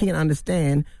I can't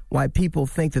understand why people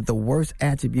think that the worst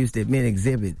attributes that men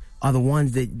exhibit are the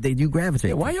ones that you gravitate.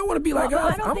 Yeah, why y'all want to be like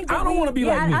us? I don't want to be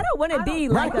like me. I don't want to be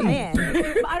like a man.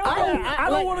 I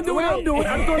don't want to do what I'm doing.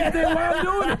 I don't understand why I'm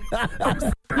doing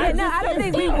it. I don't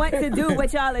think we want to do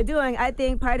what y'all are doing. I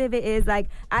think part of it is like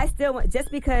I still want, just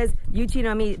because you cheat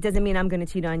on me doesn't mean I'm going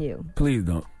to cheat on you. Please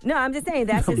don't. No, I'm just saying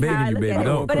that's just how I look at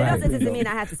it. But it also doesn't mean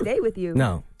I have to stay with you.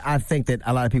 No, I think that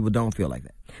a lot of people don't feel like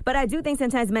that. But I do think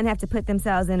sometimes men have to put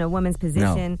themselves in a woman's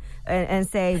position and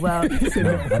say, well,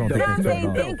 I'm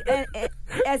saying think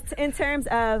in terms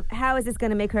of how is this going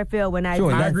to make her feel when I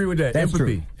Sure, I agree with that. That's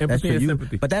empathy. True. Empathy and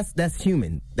sympathy. But that's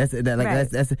human. That's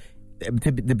the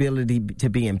ability to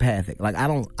be empathic. Like I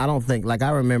don't think, like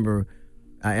I remember,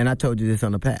 and I told you this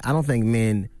on the past, I don't think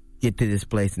men get to this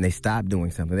place and they stop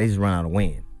doing something. They just run out of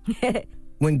wind.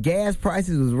 When gas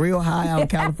prices was real high out in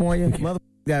California, mother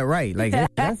got it right. Like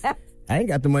I ain't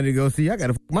got the money to go see. I got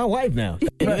to my wife now.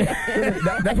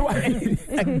 That's why.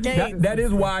 That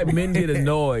is why men get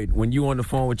annoyed when you on the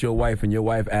phone with your wife and your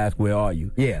wife asks, "Where are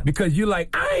you?" Yeah, because you're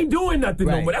like, "I ain't doing nothing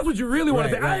no more." That's what you really want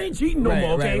to say. I ain't cheating no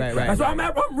more. Okay, so I'm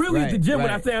really at the gym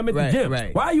when I say I'm at the gym.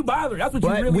 Why are you bothering? That's what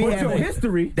you really want. Your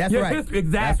history. That's your right. History.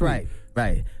 Exactly. That's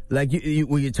right. Like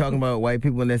when you're talking about white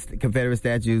people in the Confederate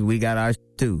statues, we got our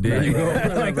too. There you go. I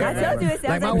told you it sounds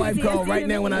like my wife called right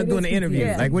now when I was doing the interview.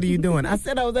 Yeah. Like, what are you doing? I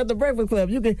said I was at the Breakfast Club.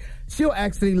 She'll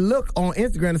actually look on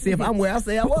Instagram to see if I'm where I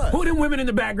say I was. Who them women in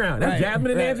the background? That's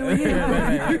Jasmine and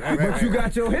Angela. But you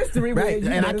got your history, right?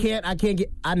 And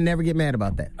I never get mad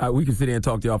about that. We can sit here and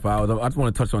talk to y'all for hours. I just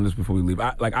want to touch on this before we leave.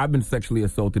 I've been sexually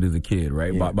assaulted as a kid,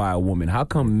 right, by a woman. How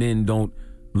come men don't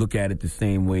look at it the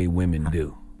same way women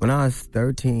do? When I was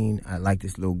 13, I liked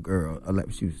this little girl.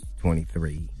 She was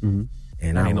 23. Mm-hmm.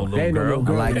 And I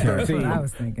liked her. That's what I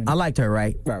was thinking. I liked her,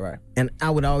 right? Right. And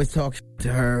I would always talk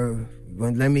to her.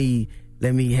 Let me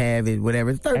have it,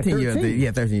 whatever. 13 years old. Yeah,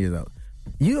 13 years old.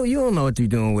 You don't know what you're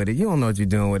doing with it. You don't know what you're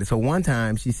doing with it. So one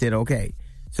time she said, okay.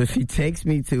 So she takes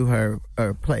me to her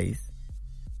place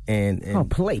and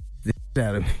place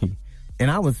out of me.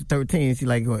 And I was 13. She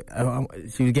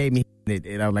she gave me it,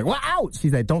 and I was like, "Well, ouch!"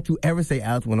 She's like, "Don't you ever say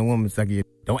ouch when a woman's sucking you.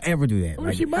 Don't ever do that."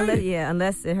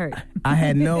 Unless it hurt. I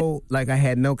had no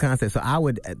concept. So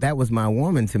that was my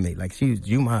woman to me. Like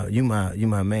you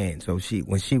my man. So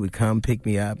when she would come pick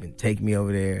me up and take me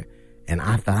over there, And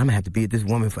I thought, I'm gonna have to be with this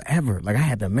woman forever. Like, I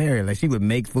had to marry her. Like, she would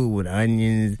make food with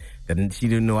onions that she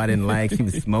didn't know I didn't like. She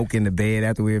would smoke in the bed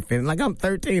after we were finished. Like, I'm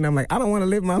 13. I'm like, I don't want to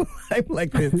live my life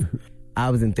like this. I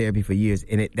was in therapy for years,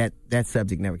 and that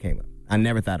subject never came up. I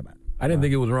never thought about it. I didn't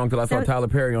think it was wrong until I saw Tyler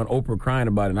Perry on Oprah crying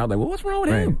about it, and I was like, well, what's wrong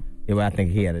with him? Yeah, well, I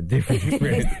think he had a different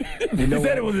experience. He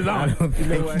said it was his aunt. But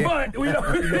we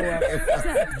don't.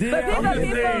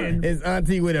 His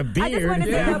auntie with a beard. I just want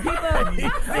to say,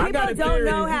 people don't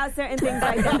know how certain things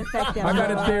like that affect them. I got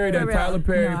a theory that Tyler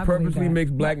Perry purposely makes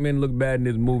black men look bad in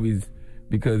his movies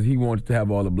because he wants to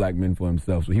have all the black men for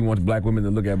himself. So he wants black women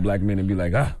to look at black men and be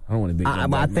like, I don't want to date that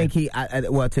black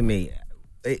man. Well, to me,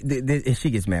 she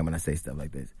gets mad when I say stuff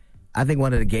like this. I think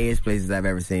one of the gayest places I've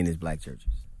ever seen is black churches.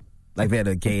 Like, they're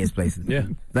the gayest places. Yeah.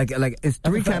 Like it's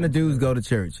three kind of dudes go to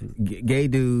church: gay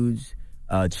dudes,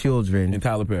 children, and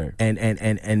Tyler Perry,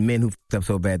 and men who fucked up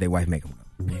so bad their wife make them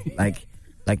go.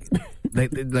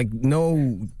 like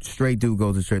no straight dude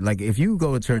goes to church. Like, if you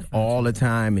go to church all the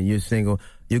time and you're single,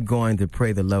 you're going to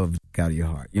pray the love out of your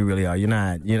heart. You really are. You're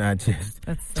not just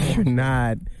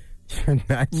just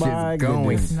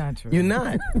going. It's not true. You're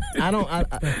not. I don't.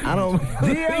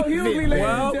 D.L. Hughley, ladies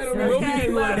and gentlemen. We'll be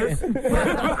getting letters.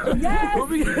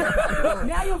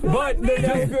 Now you'll feel But like me.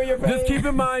 just keep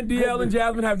in mind, DL and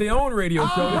Jasmine have their own radio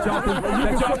show that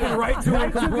y'all can write to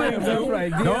and complain to. That's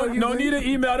right. No need to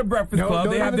email the Breakfast Club.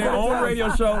 They have their own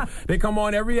radio show. They come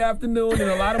on every afternoon in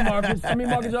a lot of markets. How many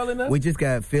markets y'all in there? We just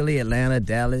got Philly, Atlanta,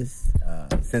 Dallas,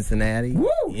 Cincinnati,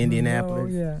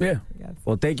 Indianapolis. Yeah.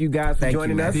 Well, thank you guys for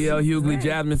joining us. DL Hughley,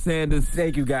 Jasmine Sanders.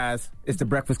 Thank you guys. It's the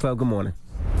Breakfast Club. Good morning.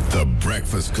 The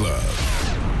Breakfast Club.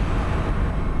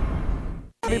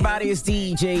 Everybody, it's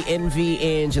DJ Envy,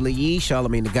 Angela Yee,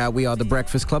 Charlamagne the Guy. We are the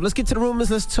Breakfast Club. Let's get to the rumors.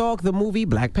 Let's talk the movie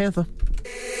Black Panther.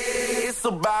 It's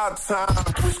about time.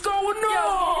 What's going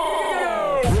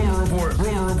on?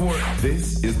 Rumor report.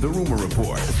 This is the Rumor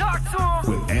Report. Talk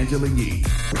to him. With Angela Yee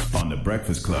on the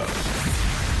Breakfast Club.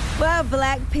 Well,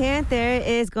 Black Panther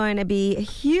is going to be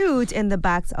huge in the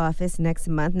box office next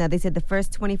month. Now, they said the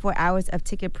first 24 hours of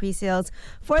ticket pre-sales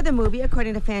for the movie,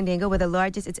 according to Fandango, were the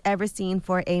largest it's ever seen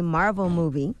for a Marvel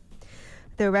movie.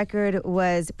 The record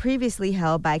was previously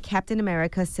held by Captain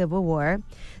America: Civil War.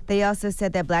 They also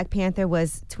said that Black Panther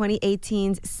was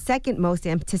 2018's second most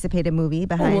anticipated movie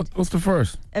behind What's the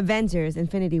first? Avengers: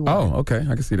 Infinity War. Oh, okay.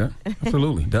 I can see that.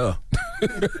 Absolutely. Duh.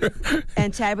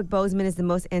 And Chadwick Boseman is the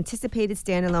most anticipated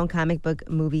standalone comic book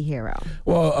movie hero.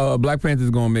 Well, Black Panther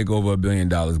is going to make over $1 billion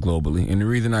globally. And the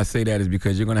reason I say that is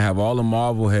because you're going to have all the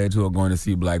Marvel heads who are going to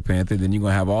see Black Panther. Then you're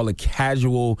going to have all the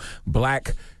casual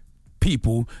black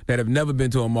people that have never been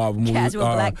to a Marvel movie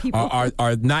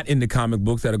are not in the comic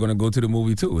books that are going to go to the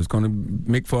movie too. It's going to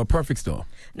make for a perfect storm.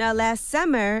 Now, last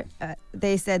summer,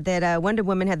 they said that Wonder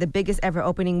Woman had the biggest ever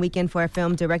opening weekend for a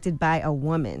film directed by a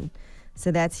woman. So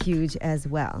that's huge as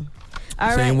well.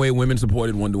 Same way women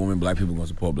supported Wonder Woman, black people are going to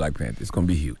support Black Panther. It's going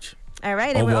to be huge. All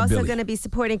right, and we're also going to be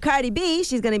supporting Cardi B.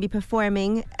 She's going to be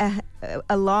performing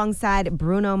alongside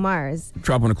Bruno Mars.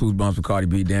 Drop on the clues bombs for Cardi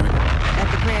B, damn it. At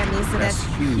the Grammys, so that's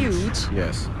huge.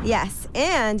 Yes. Yes,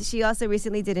 and she also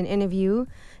recently did an interview,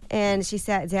 and she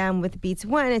sat down with Beats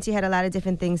One, and she had a lot of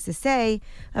different things to say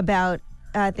about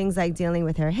things like dealing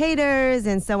with her haters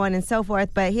and so on and so forth.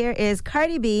 But here is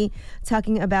Cardi B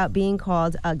talking about being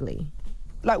called ugly.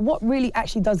 Like, what really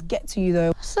actually does get to you,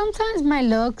 though? Sometimes my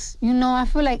looks, you know, I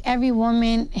feel like every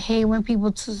woman hate when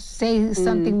people say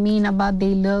something mean about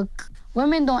their look.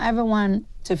 Women don't ever want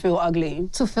to feel ugly.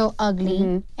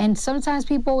 And sometimes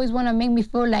people always want to make me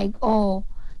feel like, oh,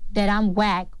 that I'm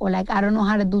whack, or like, I don't know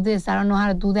how to do this, I don't know how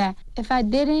to do that. If I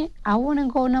didn't, I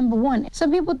wouldn't go number one.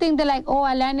 Some people think they're like, oh,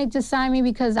 Atlantic just signed me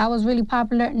because I was really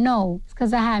popular. No, it's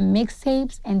because I had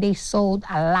mixtapes and they sold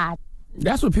a lot.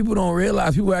 That's what people don't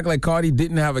realize. People act like Cardi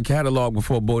didn't have a catalog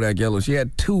before Bodak Yellow. She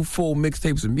had 2 full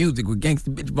mixtapes of music with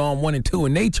Gangsta Bitch Volume 1 and 2,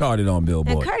 and they charted on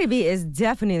Billboard. And Cardi B is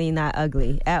definitely not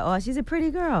ugly at all. She's a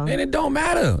pretty girl. And it don't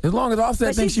matter. As long as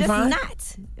Offset thinks she's fine. But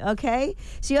she's just not, okay?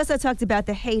 She also talked about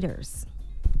the haters.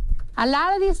 A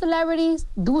lot of these celebrities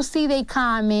do see their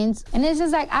comments, and it's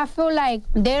just like, I feel like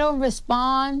they don't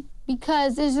respond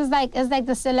because it's just like, it's like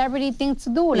the celebrity thing to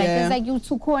do. Like, it's like, you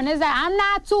too cool. And it's like, I'm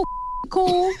not too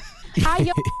cool. How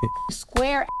your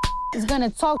square is gonna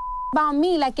talk about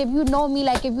me? Like, if you know me,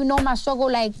 like, if you know my struggle,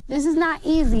 like, this is not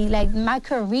easy. Like, my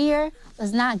career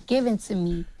was not given to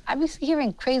me. I be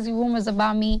hearing crazy rumors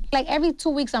about me. Like, every 2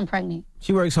 weeks I'm pregnant.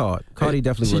 She works hard. Cardi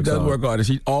definitely works hard. She does work hard, and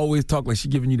she always talk like she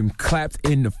giving you them claps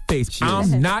in the face.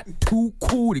 I'm not too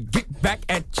cool to get back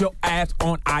at your ass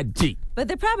on IG. But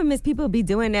the problem is people be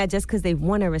doing that just because they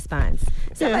want a response.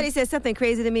 Somebody said something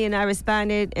crazy to me and I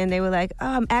responded and they were like, oh,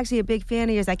 I'm actually a big fan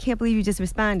of yours. I can't believe you just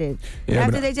responded. Yeah,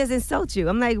 after they just insult you.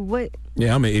 I'm like, what?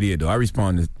 Yeah, I'm an idiot, though. I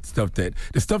respond to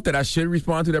the stuff that I should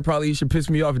respond to that probably should piss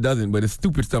me off. It doesn't, but it's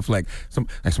stupid stuff like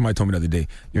somebody told me the other day,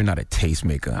 you're not a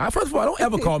tastemaker. First of all, don't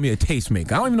ever call me a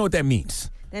tastemaker. I don't even know what that means.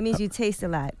 That means you taste a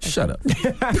lot. Shut up.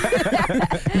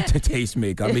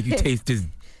 Tastemaker. I'll make you taste this.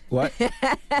 What?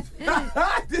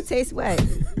 Taste what?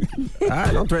 All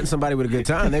right, don't threaten somebody with a good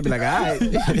time. They be like, all right.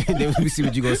 Then we see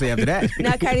what you're going to say after that.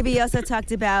 Now, Cardi B also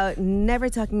talked about never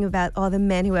talking about all the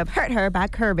men who have hurt her by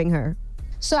curbing her.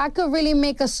 So I could really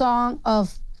make a song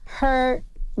of hurt,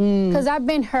 because I've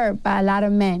been hurt by a lot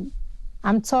of men.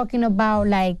 I'm talking about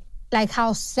like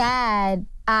how sad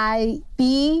I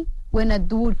be when a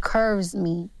dude curves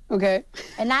me. Okay.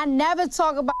 And I never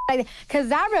talk about it because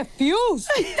I refuse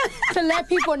to let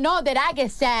people know that I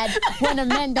get sad when the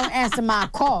men don't answer my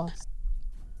calls.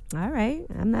 All right,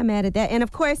 I'm not mad at that. And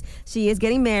of course, she is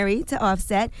getting married to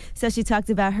Offset, so she talked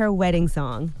about her wedding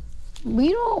song.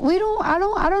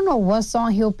 I don't know what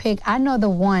song he'll pick. I know the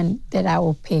one that I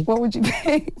will pick. What would you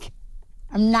pick?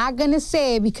 I'm not gonna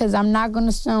say it because I'm not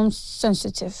gonna sound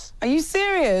sensitive. Are you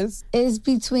serious? It's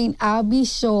between I'll Be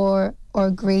Sure or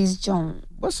Grace Jones.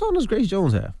 What song does Grace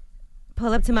Jones have?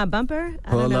 Pull Up to My Bumper?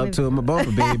 Pull up to my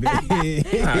bumper, baby.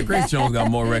 Grace Jones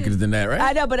got more records than that, right?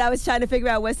 I know, but I was trying to figure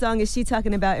out what song is she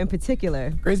talking about in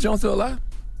particular. Grace Jones still alive?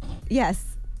 Yes.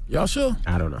 Y'all sure?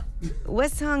 I don't know.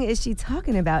 What song is she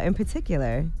talking about in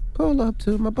particular? Pull up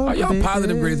to my bumper, Are y'all baby.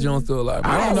 positive Grace Jones still alive?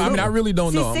 I don't know. I mean, I really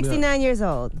don't know. She's 69 years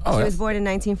old. Oh, she was born in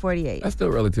 1948. That's still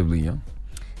relatively young.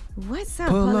 What song?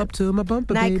 Pull up to my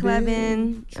bumper, baby.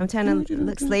 Nightclubbing. I'm trying to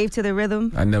look Slave to the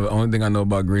Rhythm. Only thing I know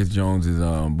about Grace Jones is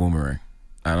Boomerang.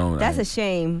 That's a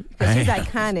shame because she's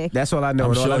iconic. That's all I know.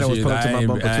 I'm All I know is pull up to my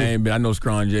bumper, too. I know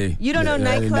Scron J. You don't know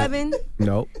Nightclubbing?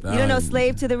 Nope. You don't know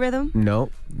Slave to the Rhythm?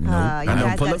 Nope. I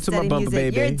know Pull Up to My Bumper,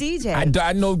 baby. You're a DJ.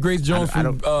 I know Grace Jones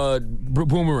from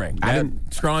Boomerang.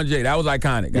 Scron J. That was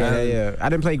iconic. Yeah. I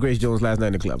didn't play Grace Jones last night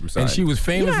in the club. I'm sorry. And she was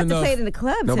famous you don't have enough. to play it in the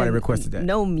club. Nobody requested that.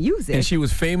 No music. And she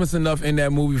was famous enough in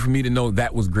that movie for me to know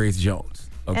that was Grace Jones.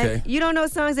 Okay. And you don't know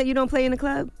songs that you don't play in the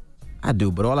club? I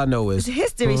do, but all I know is it's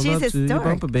history. Pull She's up to your historic.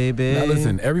 bumper, baby. Now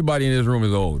listen, everybody in this room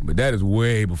is old, but that is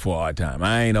way before our time.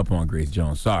 I ain't up on Grace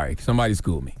Jones. Sorry, somebody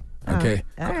school me. Okay.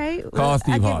 All right. Call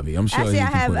Steve Harvey. I'm sure. Actually, he I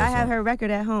can put us have on. her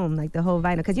record at home, like the whole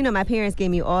vinyl, because my parents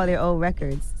gave me all their old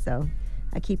records, so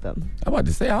I keep them. I'm about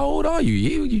to say, how old are you?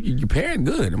 Your parent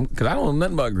good, because I don't know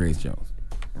nothing about Grace Jones.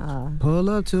 Pull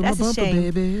up to my That's a bumper,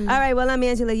 shame. baby. All right. Well, I'm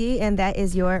Angela Yee, and that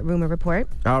is your rumor report.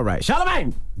 All right.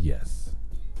 Charlamagne. Yes.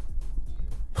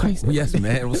 Yes,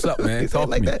 man. What's up, man? Talk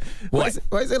like to me. that. What?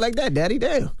 Why is it like that, Daddy?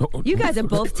 Damn. You guys are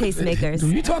both tastemakers.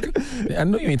 You talking? I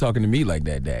know you ain't talking to me like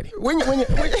that, Daddy. When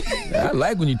I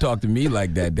like when you talk to me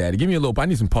like that, Daddy. Give me a little. I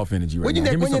need some puff energy right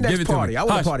now. Give me some. Give it to me. I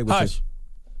want to party with you.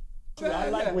 I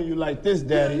like when you like this,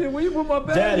 Daddy. When you put my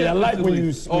bag Daddy, I in, like when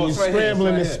you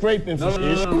scrambling and scraping for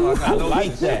shit. I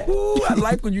like that. Ooh, I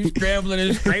like when you scrambling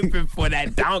and scraping for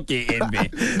that donkey in me.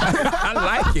 I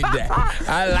like it, Dad.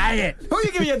 I like it. Who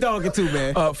you giving your donkey to,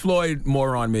 man? Floyd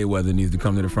Moron Mayweather needs to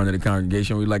come to the front of the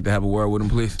congregation. We'd like to have a word with him,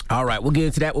 please. All right, we'll get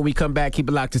into that when we come back. Keep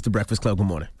it locked. It's the Breakfast Club. Good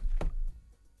morning.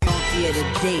 Donkey of the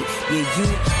day, yeah, you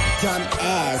dumb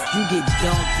ass. You get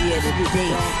donkey of the day,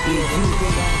 yeah, you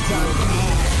dumb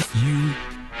ass. You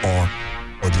are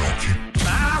a donkey.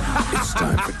 It's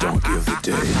time for Donkey of the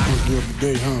Day. Donkey of the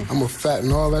day, huh? I'm gonna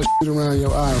fatten all that shit around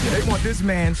your eye. They want this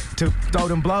man to throw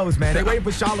them blows, man. They waiting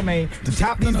for Charlamagne to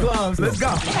tap these gloves. Let's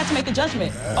go. They had to make a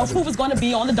judgment of who was going to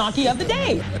be on the Donkey of the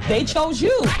Day. They chose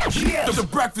you. Yes. The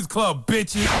Breakfast Club,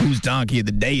 bitches. Who's Donkey of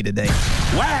the Day today?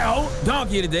 Wow.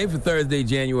 Donkey of the Day for Thursday,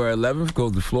 January 11th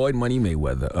goes to Floyd Money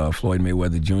Mayweather. Floyd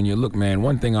Mayweather Jr. Look, man,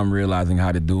 one thing I'm realizing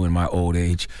how to do in my old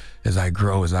age as I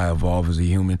grow, as I evolve as a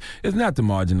human, is not to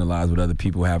marginalize what other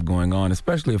people have going on,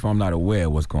 especially if I'm not aware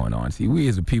of what's going on. See, we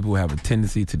as a people have a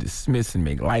tendency to dismiss and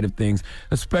make light of things,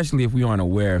 especially if we aren't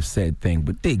aware of said thing.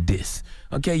 But dig this.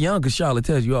 Okay, your Uncle Charlotte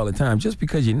tells you all the time, just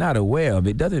because you're not aware of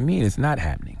it doesn't mean it's not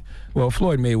happening. Well,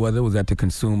 Floyd Mayweather was at the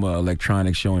Consumer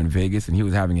Electronics Show in Vegas, and he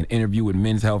was having an interview with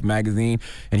Men's Health magazine,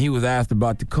 and he was asked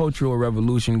about the cultural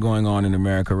revolution going on in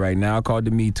America right now called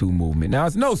the Me Too movement. Now,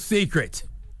 it's no secret.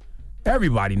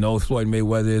 Everybody knows Floyd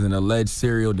Mayweather is an alleged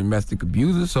serial domestic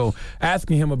abuser, so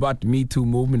asking him about the Me Too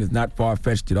movement is not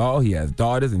far-fetched at all. He has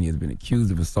daughters, and he has been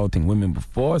accused of assaulting women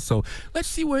before, so let's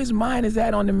see where his mind is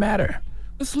at on the matter.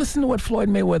 Let's listen to what Floyd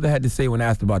Mayweather had to say when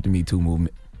asked about the Me Too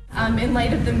movement. In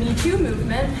light of the Me Too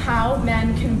movement, how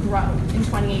men can grow in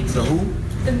 2018. The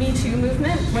who? The Me Too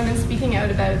movement, women speaking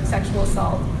out about sexual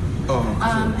assault.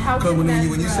 How Because can men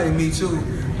when you say me too,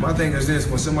 my thing is this: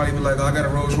 when somebody be like, "Oh, I got a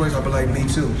Rolls Royce," I'll be like, "Me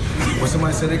too." When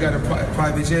somebody say they got a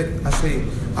private jet, I say,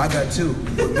 "I got two,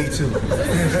 but me too."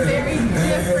 very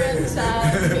different Me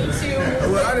Too.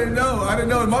 Well, I didn't know.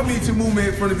 My Me Too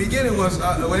movement from the beginning was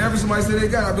whenever somebody said they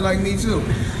got, I'd be like, "Me too."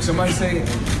 Somebody say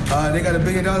they got $1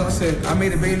 billion, I said, "I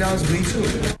made $1 billion, me too."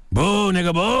 Boo,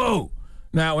 nigga, boo.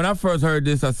 Now, when I first heard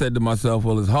this, I said to myself,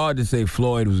 well, it's hard to say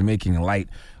Floyd was making light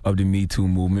of the Me Too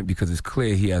movement because it's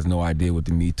clear he has no idea what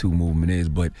the Me Too movement is.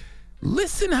 But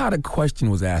listen how the question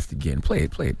was asked again. Play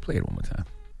it one more time.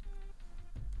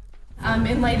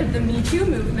 In light of the Me Too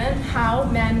movement, how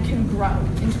men can grow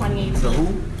in 2018. The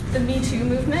who? The Me Too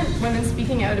movement, women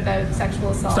speaking out about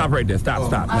sexual assault. Stop right there.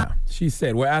 Stop. Now, she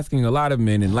said, we're asking a lot of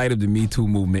men in light of the Me Too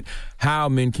movement how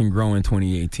men can grow in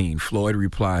 2018. Floyd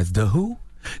replies, the who?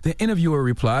 The interviewer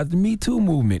replies, the Me Too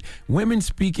movement, women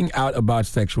speaking out about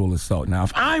sexual assault. Now,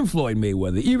 if I'm Floyd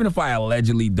Mayweather, even if I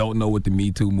allegedly don't know what the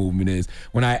Me Too movement is,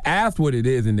 when I asked what it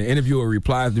is and the interviewer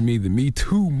replies to me, the Me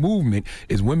Too movement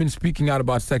is women speaking out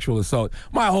about sexual assault,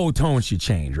 my whole tone should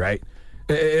change, right?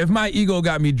 If my ego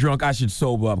got me drunk, I should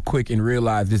sober up quick and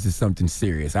realize this is something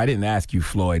serious. I didn't ask you,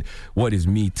 Floyd, what is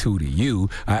Me Too to you?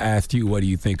 I asked you, what do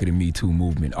you think of the Me Too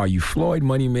movement? Are you Floyd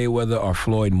Money Mayweather or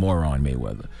Floyd Moron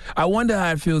Mayweather? I wonder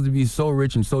how it feels to be so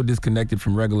rich and so disconnected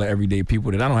from regular everyday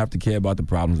people that I don't have to care about the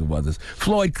problems of others.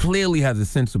 Floyd clearly has a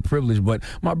sense of privilege, but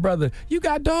my brother, you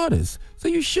got daughters, so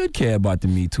you should care about the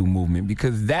Me Too movement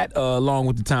because that, along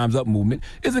with the Time's Up movement,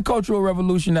 is a cultural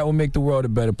revolution that will make the world a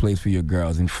better place for your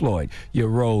girls. And Floyd, your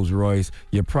Rolls Royce,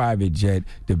 your private jet,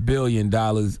 the $1 billion,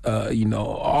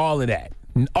 all of that.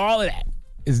 All of that.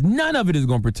 None of it is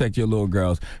going to protect your little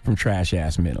girls from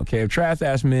trash-ass men, okay? If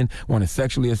trash-ass men want to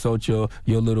sexually assault your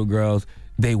little girls,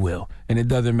 they will. And it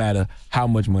doesn't matter how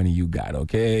much money you got,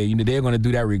 okay? They're going to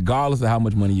do that regardless of how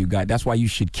much money you got. That's why you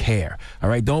should care, all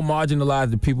right? Don't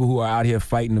marginalize the people who are out here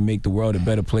fighting to make the world a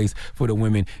better place for the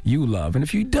women you love. And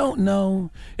if you don't know,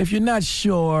 if you're not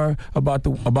sure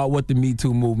about what the Me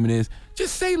Too movement is,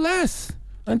 just say less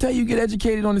until you get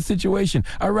educated on the situation.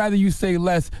 I'd rather you say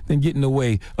less than get in the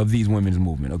way of these women's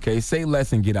movement, okay? Say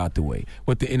less and get out the way.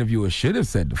 What the interviewer should have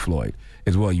said to Floyd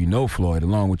is, well, Floyd,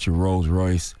 along with your Rolls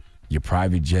Royce, your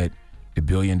private jet, the $1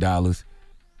 billion,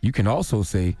 you can also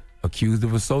say, accused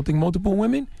of assaulting multiple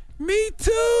women? Me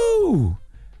too!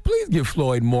 Please give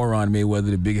Floyd Moron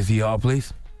Mayweather the biggest hee-haw,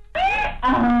 please.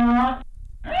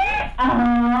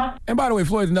 And by the way,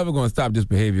 Floyd's never going to stop this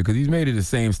behavior because he's made it the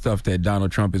same stuff that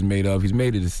Donald Trump is made of. He's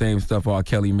made it the same stuff R.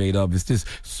 Kelly made of. It's this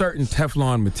certain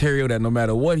Teflon material that no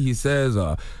matter what he says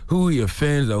or who he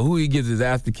offends or who he gives his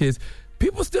ass to kiss,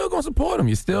 people still going to support him.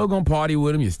 You're still going to party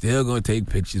with him. You're still going to take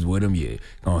pictures with him. You're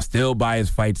going to still buy his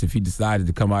fights if he decided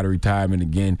to come out of retirement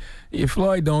again.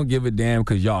 Floyd don't give a damn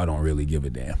because y'all don't really give a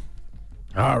damn.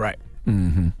 All right.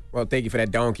 Mm-hmm. Well, thank you for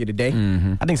that donkey today.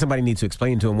 Mm-hmm. I think somebody needs to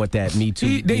explain to him what that Me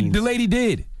Too means. The lady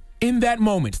did. In that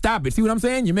moment. Stop it. See what I'm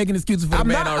saying? You're making excuses for the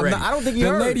man already. I don't think you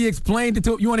heard. The lady explained it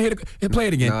to him. You want to hear it? Play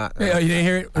it again. You didn't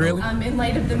hear it? Really? In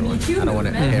light of the Me Too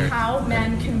movement, how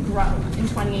men can grow in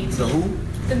 2018. The who?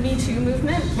 The Me Too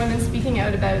movement, women speaking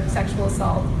out about sexual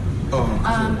assault.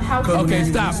 Okay,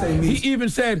 stop. He even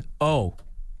said,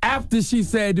 after she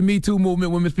said the Me Too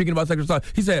movement, women speaking about sexual assault,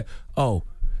 he said,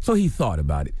 so he thought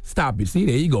about it. Stop it. See,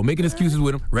 there you go. Making excuses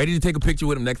with him. Ready to take a picture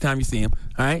with him next time you see him.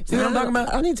 All right? See what I'm talking about?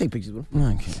 I don't need to take pictures with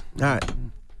him. Okay. All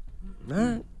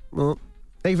right. Well,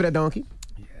 thank you for that donkey.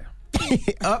 Yeah.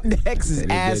 Up next is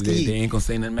Ask They ain't going to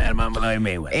say nothing bad about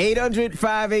Mayweather.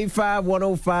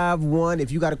 800-585-1051.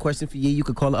 If you got a question for you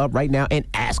can call her up right now and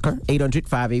ask her.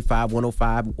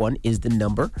 800-585-1051 is the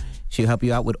number. She'll help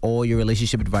you out with all your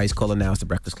relationship advice. Call her now. It's The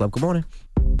Breakfast Club. Good morning.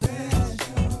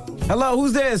 Hello,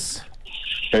 who's this?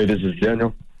 Hey, this is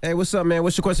Daniel. Hey, what's up, man?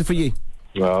 What's your question for you?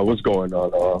 What's going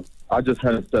on? I just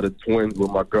had a set of twins with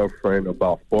my girlfriend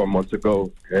about 4 months ago.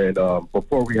 And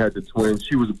before we had the twins,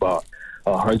 she was about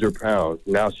 100 pounds.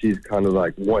 Now she's kind of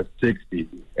like 160.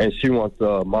 And she wants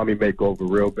a mommy makeover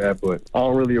real bad, but I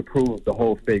don't really approve of the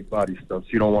whole fake body stuff.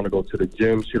 She don't want to go to the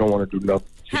gym. She don't want to do nothing.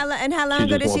 How long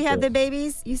ago did she have the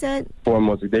babies, you said? 4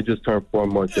 months. They just turned 4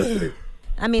 months yesterday.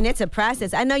 I mean, it's a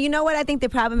process. I know, you know what I think the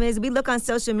problem is? We look on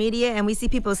social media and we see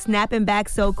people snapping back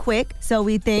so quick. So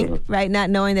we think, right, not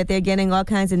knowing that they're getting all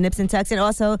kinds of nips and tucks. And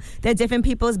also that different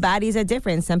people's bodies are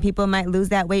different. Some people might lose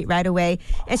that weight right away.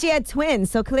 And she had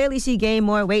twins. So clearly she gained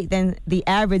more weight than the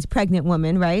average pregnant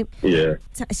woman, right? Yeah.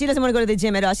 She doesn't want to go to the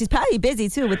gym at all. She's probably busy,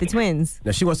 too, with the twins.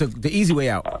 Now, she wants the easy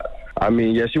way out. I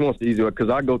mean, yeah, she wants the easy way because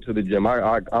I go to the gym.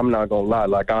 I'm not going to lie.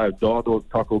 Like, all those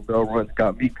Taco Bell runs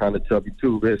got me kind of chubby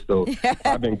too, bitch. So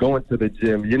I've been going to the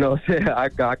gym. You know what I'm saying? I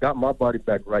got my body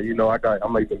back right. You know,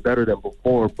 I'm even better than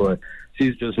before, but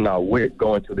she's just not with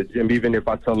going to the gym. Even if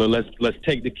I tell her, let's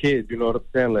take the kids, you know what I'm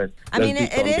saying? I mean,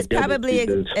 it is probably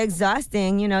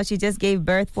exhausting. You know, she just gave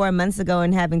birth 4 months ago,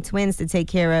 and having twins to take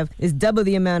care of is double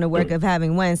the amount of work of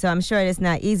having one. So I'm sure it's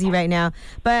not easy right now.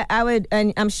 But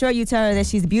and I'm sure you tell her that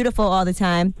she's beautiful all the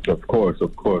time. Of course.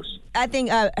 I think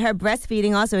her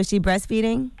breastfeeding also. Is she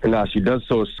breastfeeding? No, she does.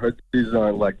 So her titties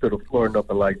aren't like to the floor or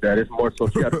nothing like that. It's more so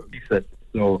she had a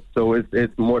C-section. So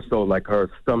it's more so like her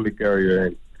stomach area.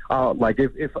 And like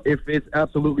if it's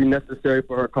absolutely necessary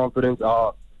for her confidence,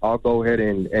 I'll go ahead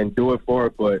and do it for her.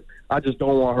 But I just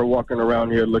don't want her walking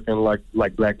around here looking like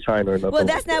Black China or nothing. Well,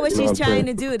 that's not what she's trying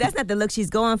to do. That's not the look she's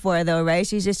going for, though, right?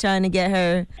 She's just trying to get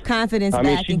her confidence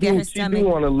back and get her stomach. She do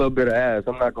want a little bit of ass.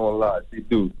 I'm not going to lie. She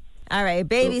do. All right,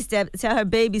 baby steps. Tell her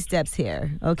baby steps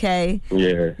here, okay?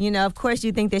 Yeah. You know, of course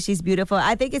you think that she's beautiful.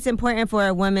 I think it's important for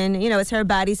a woman, you know, it's her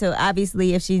body, so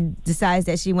obviously if she decides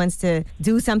that she wants to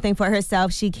do something for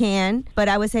herself, she can. But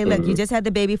I would say, look, you just had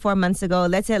the baby 4 months ago.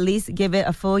 Let's at least give it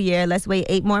a full year. Let's wait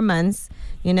 8 more months,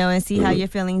 you know, and see how you're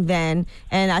feeling then.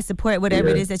 And I support whatever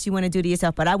it is that you want to do to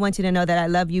yourself. But I want you to know that I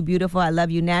love you beautiful. I love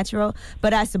you natural.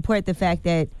 But I support the fact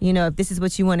that, you know, if this is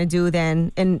what you want to do,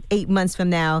 then in 8 months from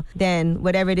now, then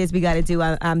whatever it is we got to do,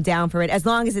 I'm down for it. As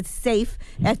long as it's safe,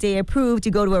 FDA approved,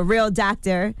 you go to a real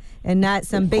doctor and not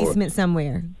some basement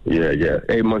somewhere. Yeah.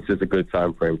 8 months is a good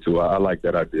time frame, too. I like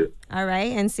that idea. All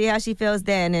right, and see how she feels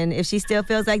then. And if she still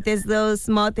feels like there's those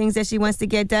small things that she wants to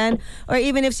get done, or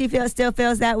even if she still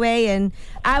feels that way. And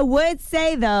I would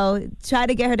say, though, try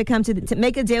to get her to come to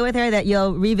make a deal with her that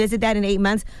you'll revisit that in 8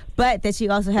 months, but that she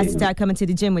also has to start coming to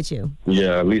the gym with you.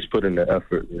 Yeah, at least put in the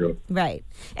effort, you know. Right.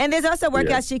 And there's also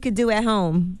workouts she could do at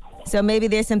home. So maybe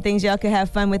there's some things y'all could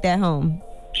have fun with at home.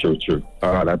 True.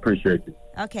 All right, I appreciate you.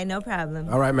 Okay, no problem.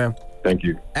 All right, ma'am. Thank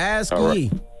you. Ask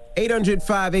Yee.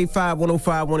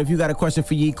 800-585-1051. If you got a question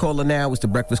for Yee, call her now. It's The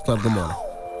Breakfast Club. Good morning.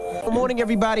 Good morning,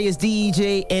 everybody. It's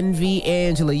DJ Envy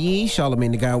Angela Yee,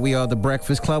 Charlamagne the Guy. We are The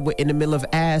Breakfast Club. We're in the middle of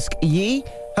Ask Yee.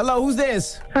 Hello, who's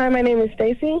this? Hi, my name is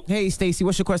Stacy. Hey, Stacy.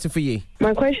 What's your question for Yee?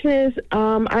 My question is,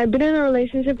 I've been in a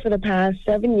relationship for the past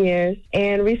 7 years,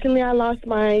 and recently I lost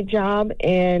my job,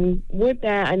 and with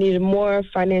that, I needed more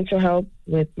financial help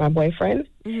with my boyfriend.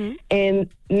 Mm-hmm. And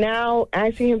now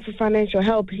asking him for financial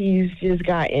help, he's just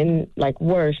gotten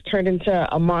worse, turned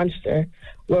into a monster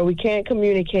where we can't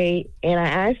communicate. And I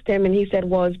asked him, and he said,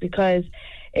 well, it's because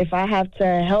if I have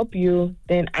to help you,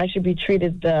 then I should be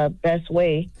treated the best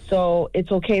way. So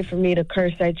it's okay for me to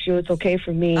curse at you. It's okay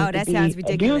for me to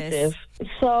be abusive.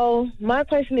 So my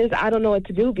question is, I don't know what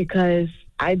to do because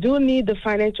I do need the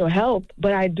financial help,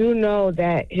 but I do know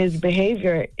that his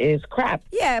behavior is crap.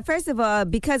 Yeah, first of all,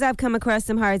 because I've come across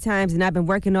some hard times and I've been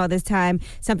working all this time,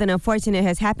 something unfortunate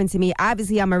has happened to me.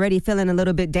 Obviously, I'm already feeling a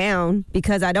little bit down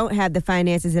because I don't have the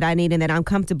finances that I need and that I'm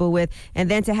comfortable with.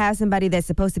 And then to have somebody that's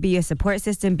supposed to be your support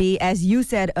system be, as you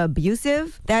said,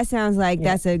 abusive, that sounds like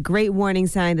that's a great warning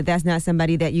sign that that's not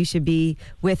somebody that you should be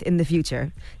with in the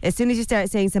future. As soon as you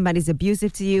start saying somebody's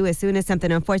abusive to you, as soon as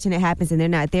something unfortunate happens and they're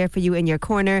not there for you in your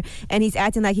corner and he's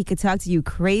acting like he could talk to you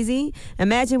crazy,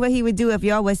 imagine what he would do if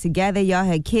y'all was together, y'all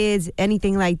had kids,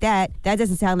 anything like that. That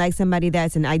doesn't sound like somebody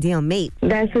that's an ideal mate.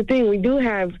 That's the thing. We do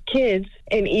have kids,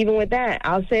 and even with that,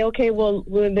 I'll say, okay, well,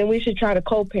 then we should try to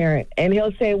co-parent. And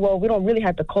he'll say, well, we don't really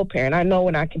have to co-parent. I know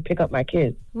when I can pick up my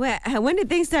kids. Well, when did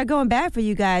things start going bad for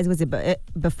you guys? Was it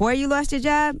before you lost your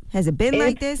job? Has it been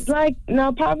like this?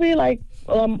 Probably a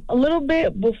little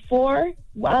bit before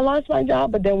I lost my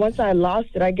job, but then once I lost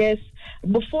it, I guess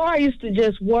before I used to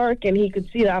just work and he could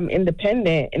see that I'm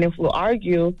independent, and if we'll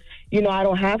argue, I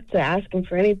don't have to ask him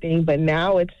for anything, but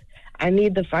now I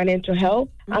need the financial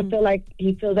help. Mm-hmm. I feel like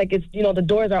he feels like it's, the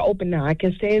doors are open now. I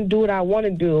can stay and do what I want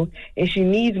to do, and she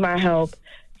needs my help.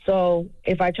 So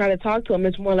if I try to talk to him,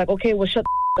 it's more like, okay, well, shut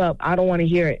the up. I don't want to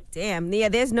hear it. Damn. Yeah,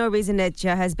 there's no reason that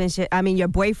your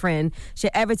boyfriend should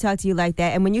ever talk to you like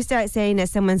that. And when you start saying that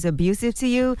someone's abusive to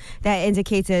you, that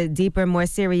indicates a deeper, more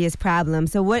serious problem.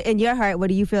 So what, in your heart, what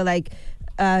do you feel like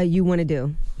you want to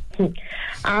do?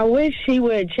 I wish he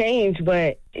would change,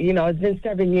 but, it's been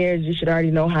 7 years. You should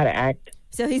already know how to act.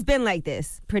 So he's been like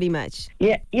this, pretty much.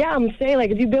 Yeah, I'm saying,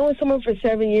 if you've been with someone for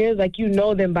 7 years, you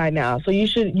know them by now. So you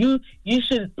should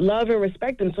love and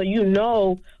respect them so you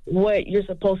know what you're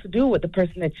supposed to do with the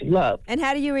person that you love. And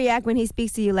how do you react when he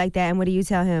speaks to you like that, and what do you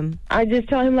tell him? I just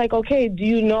tell him, okay, do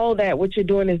you know that what you're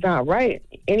doing is not right?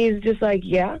 And he's just like,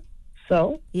 yeah.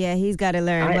 So? Yeah, he's got to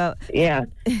learn. Yeah.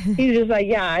 He's just like,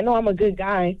 yeah, I know I'm a good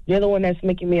guy. You're the one that's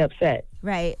making me upset.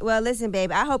 Right. Well, listen,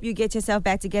 babe, I hope you get yourself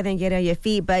back together and get on your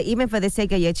feet. But even for the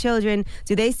sake of your children,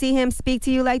 do they see him speak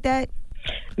to you like that?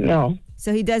 No.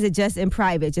 So he does it just in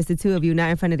private, just the two of you, not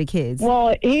in front of the kids?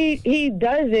 Well, he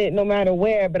does it no matter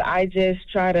where, but I just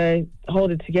try to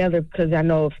hold it together because I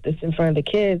know if it's in front of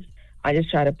the kids, I just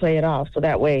try to play it off so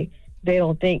that way they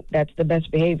don't think that's the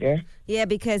best behavior. Yeah,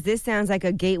 because this sounds like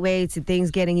a gateway to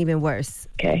things getting even worse.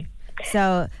 Okay.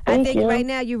 So I think right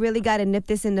now you really got to nip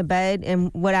this in the bud.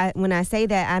 And when I say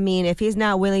that, I mean, if he's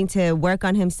not willing to work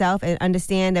on himself and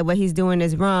understand that what he's doing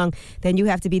is wrong, then you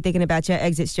have to be thinking about your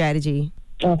exit strategy.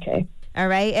 Okay. All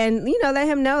right. And, let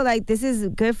him know, like, this is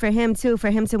good for him, too, for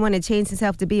him to want to change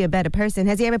himself to be a better person.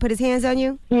 Has he ever put his hands on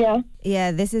you? Yeah.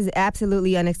 Yeah, this is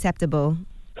absolutely unacceptable.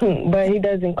 But he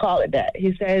doesn't call it that.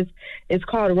 He says it's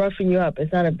called roughing you up.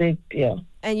 It's not a big deal.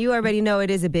 And you already know it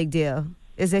is a big deal.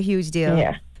 It's a huge deal.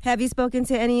 Yeah. Have you spoken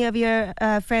to any of your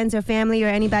friends or family or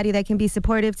anybody that can be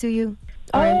supportive to you?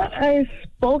 I've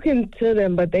spoken to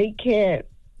them, but they can't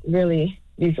really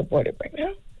be supportive right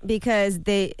now. Because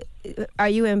are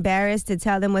you embarrassed to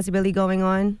tell them what's really going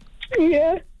on?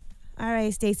 Yeah. All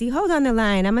right, Stacey, hold on the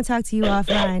line. I'm going to talk to you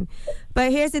offline.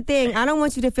 But here's the thing. I don't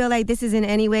want you to feel like this is in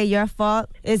any way your fault.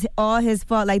 It's all his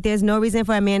fault. Like, there's no reason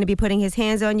for a man to be putting his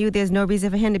hands on you. There's no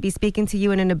reason for him to be speaking to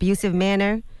you in an abusive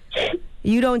manner.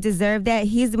 You don't deserve that.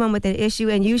 He's the one with an issue,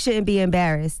 and you shouldn't be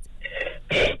embarrassed.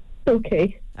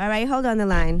 Okay. All right, hold on the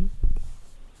line.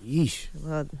 Yeesh.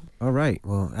 Well, all right.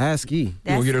 Well, ask E. You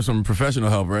gonna get her some professional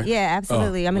help, right? Yeah,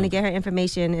 absolutely. I'm going to get her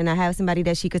information, and I have somebody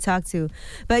that she could talk to.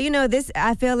 But,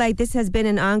 I feel like this has been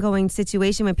an ongoing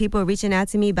situation when people are reaching out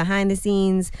to me behind the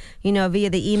scenes, via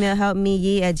the email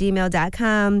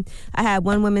helpmeye@gmail.com. I had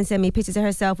one woman send me pictures of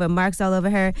herself with marks all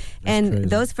over her. And crazy.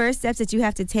 Those first steps that you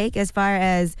have to take as far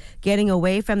as getting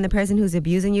away from the person who's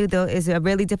abusing you, though, is a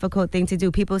really difficult thing to do.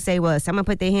 People say, well, if someone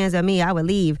put their hands on me, I would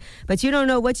leave. But you don't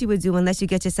know what you would do unless you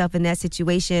get yourself in that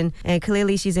situation. And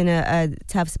clearly she's in a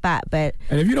tough spot. And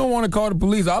if you don't want to call the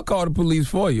police, I'll call the police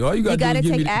for you. All you got to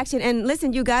do is take action. And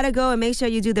listen, you got to go and make sure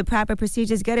you do the proper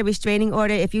procedures. Get a restraining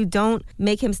order. If you don't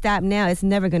make him stop now, it's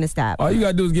never going to stop. All you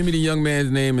got to do is give me the young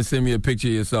man's name and send me a picture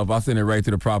of yourself. I'll send it right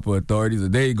to the proper authorities.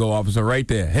 There you go, officer, right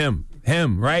there. Him,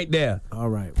 right there. All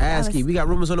right. Asky, we got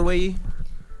rumors on the way, E?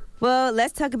 Well,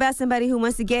 let's talk about somebody who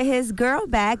wants to get his girl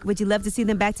back. Would you love to see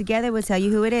them back together? We'll tell you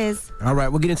who it is. All right,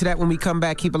 we'll get into that when we come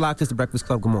back. Keep it locked. It's The Breakfast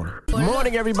Club. Good morning. Good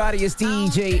morning, everybody. It's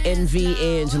DJ NV,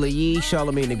 Angela Yee,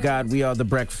 Charlamagne the God. We are The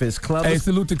Breakfast Club. Hey,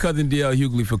 salute to cousin DL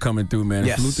Hughley for coming through, man.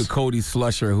 Yes. Salute to Cody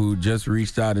Slusher, who just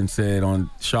reached out and said on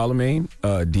Charlamagne,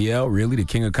 DL, really, the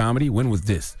king of comedy? When was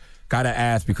this? Gotta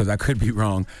ask because I could be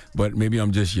wrong, but maybe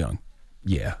I'm just young.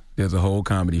 Yeah. There's a whole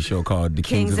comedy show called The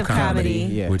Kings of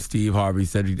Comedy. With Steve Harvey,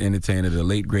 Cedric the Entertainer, the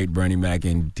late, great Bernie Mac,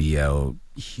 and D.L.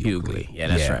 Hughley. Yeah,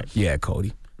 that's right. Yeah,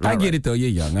 Cody. I get it, though. You're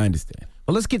young. I understand.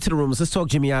 Well, let's get to the rumors. Let's talk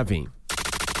Jimmy Iovine.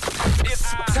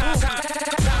 It's time.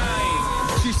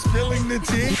 She's spilling the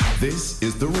tea. This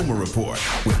is The Rumor Report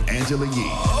with Angela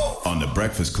Yee on The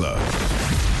Breakfast Club.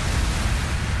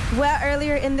 Well,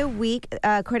 earlier in the week,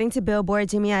 according to Billboard,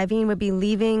 Jimmy Iovine would be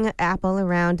leaving Apple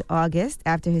around August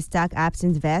after his stock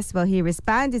options vest. Well, he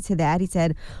responded to that. He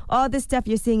said, all this stuff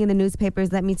you're seeing in the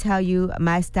newspapers, let me tell you,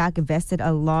 my stock vested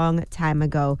a long time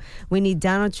ago. We need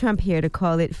Donald Trump here to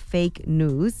call it fake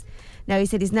news. Now, he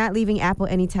said he's not leaving Apple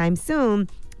anytime soon,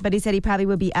 but he said he probably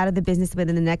would be out of the business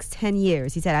within the next 10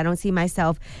 years. He said, I don't see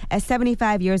myself at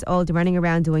 75 years old running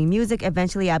around doing music.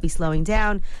 Eventually, I'll be slowing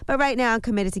down. But right now, I'm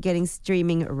committed to getting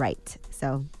streaming right.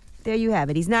 So there you have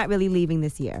it. He's not really leaving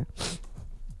this year.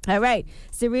 All right.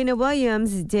 Serena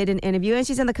Williams did an interview, and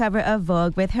she's on the cover of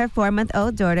Vogue with her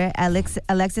 4-month-old daughter,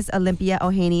 Alexis Olympia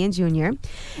Ohanian Jr.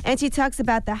 And she talks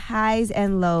about the highs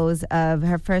and lows of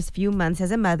her first few months as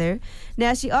a mother.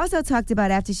 Now, she also talked about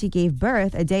after she gave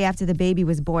birth, a day after the baby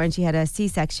was born, she had a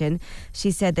C-section. She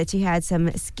said that she had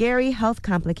some scary health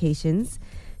complications.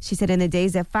 She said in the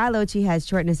days that followed, she had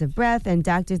shortness of breath, and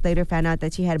doctors later found out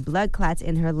that she had blood clots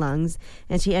in her lungs,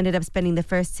 and she ended up spending the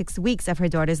first 6 weeks of her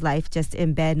daughter's life just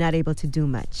in bed, not able to do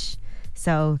much.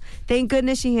 So thank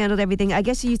goodness she handled everything. I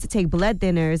guess she used to take blood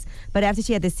thinners, but after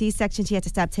she had the C-section, she had to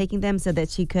stop taking them so that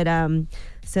she could,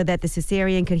 so that the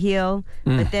cesarean could heal.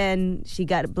 But then she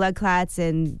got blood clots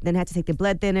and then had to take the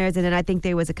blood thinners. And then I think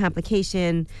there was a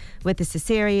complication with the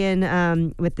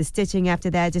cesarean, with the stitching after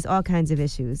that, just all kinds of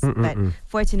issues. But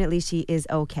fortunately, she is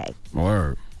okay.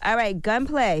 Word. All right,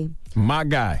 gunplay. My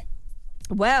guy.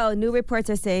 Well, new reports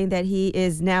are saying that he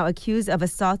is now accused of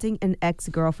assaulting an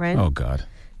ex-girlfriend. Oh, God.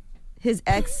 his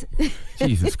ex.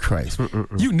 Jesus Christ.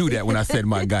 You knew that when I said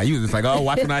my guy. You was just like, oh,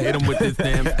 watch when I hit him with this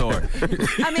damn story.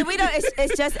 I mean, we don't,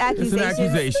 it's just accusations. It's an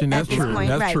accusation. That's true.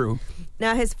 That's true.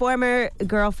 Now, his former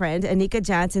girlfriend, Anika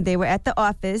Johnson, they were at the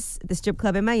Office, the strip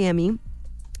club in Miami,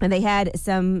 and they had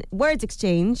some words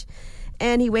exchange.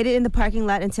 And he waited in the parking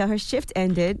lot until her shift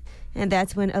ended, and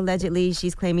that's when allegedly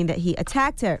she's claiming that he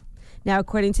attacked her. Now,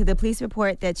 according to the police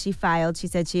report that she filed, she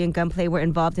said she and Gunplay were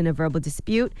involved in a verbal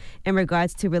dispute in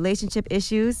regards to relationship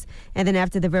issues. And then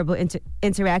after the verbal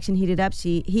interaction heated up,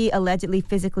 he allegedly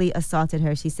physically assaulted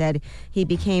her. She said he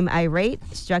became irate,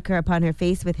 struck her upon her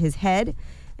face with his head,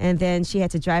 and then she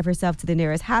had to drive herself to the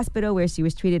nearest hospital where she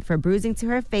was treated for bruising to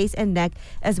her face and neck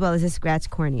as well as a scratched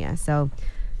cornea. So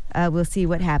we'll see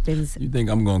what happens. You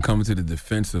think I'm going to come to the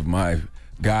defense of my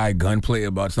guy Gunplay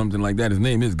about something like that? His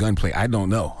name is Gunplay. I don't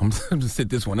know. I'm just going to sit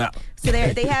this one out. So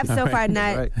they have so far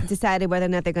not decided whether or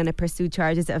not they're going to pursue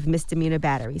charges of misdemeanor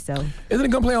battery. So isn't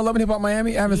it Gunplay on Love and Hip Hop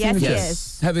Miami? I haven't seen it yet.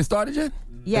 Yes. Have they started yet?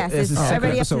 Yes, it's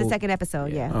already up to the second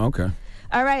episode. Yeah. Oh, okay.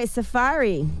 All right,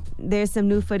 Safari. There's some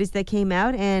new footage that came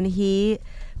out, and he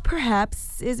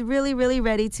perhaps is really, really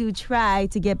ready to try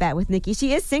to get back with Nicki.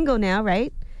 She is single now,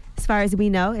 right? As far as we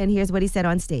know, and here's what he said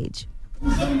on stage.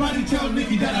 Somebody tell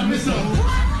Nicki that I miss her.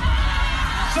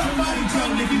 Somebody tell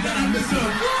Nicki that I miss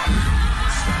her.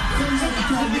 Somebody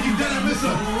tell Nicki that I miss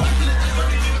her.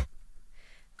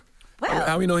 Well,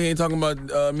 how we know he ain't talking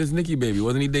about Miss Nicki, baby?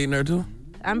 Wasn't he dating her too?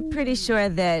 I'm pretty sure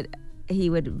that he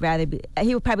would probably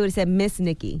would have said Miss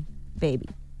Nicki, baby.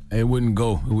 It wouldn't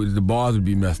go. The bars would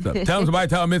be messed up.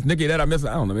 Tell Miss Nicki that I miss her.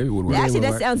 I don't know. Maybe it would work. Actually,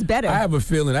 that sounds better. I have a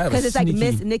feeling. Because it's like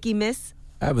Miss Nicki Miss.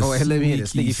 I have a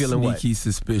sneaky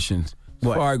suspicion.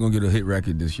 Safari gonna get a hit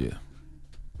record this year.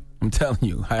 I'm telling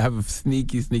you, I have a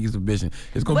sneaky suspicion.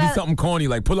 It's gonna be something corny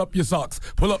like pull up your socks,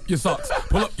 pull up your socks,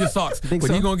 pull up your socks. But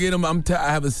he gonna get him. I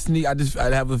have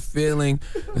a feeling,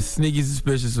 a sneaky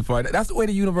suspicion. Safari. That's the way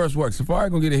the universe works. Safari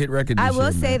gonna get a hit record this year. I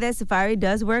will say that Safari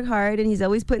does work hard, and he's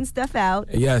always putting stuff out.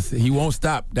 Yes, he won't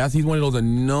stop. He's one of those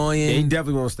annoying. Yeah, he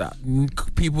definitely won't stop.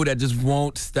 People that just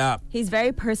won't stop. He's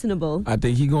very personable. I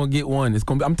think he's gonna get one. I'm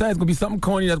telling you, it's gonna be something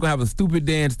corny that's gonna have a stupid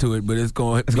dance to it, but it's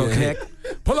gonna connect.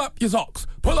 Pull up your socks.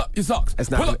 Pull up your socks. Pull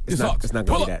up your socks.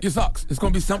 Pull up your socks. It's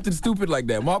gonna be something stupid like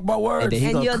that. Mark my words.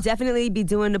 And you'll definitely be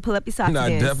doing the pull up your socks dance.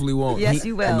 dance. I definitely won't. Yes,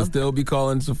 you will. I'm gonna still be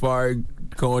calling Safari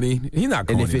corny. He's not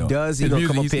corny. And if it does, he's gonna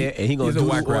come up here and he's gonna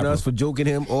do it on us for joking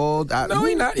him all. No,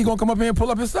 he's not. He's gonna come up here and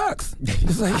pull up his socks.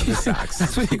 It's like his socks.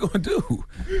 That's what he's gonna do.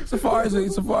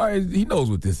 Safari, he knows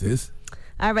what this is.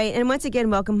 All right, and once again,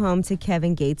 welcome home to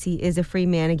Kevin Gates. He is a free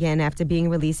man again after being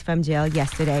released from jail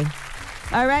yesterday.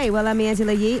 All right, well, I'm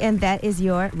Angela Yee, and that is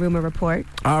your Rumor Report.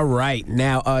 All right,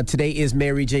 now, today is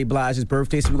Mary J. Blige's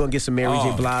birthday, so we're going to get some Mary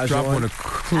J. Blige drop on. On a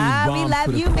cruise bomb we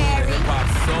love you, Mary. Hip-hop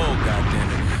soul,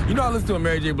 goddammit. You know, I listen to a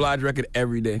Mary J. Blige record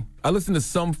every day. I listen to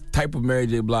some type of Mary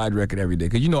J. Blige record every day,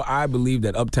 because, I believe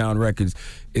that Uptown Records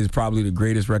is probably the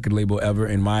greatest record label ever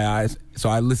in my eyes, so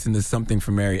I listen to something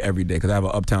from Mary every day, because I have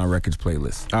an Uptown Records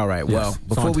playlist. All right, well,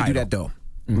 before we do that, though,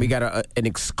 we got an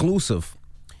exclusive.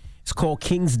 It's called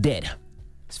King's Dead.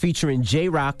 It's featuring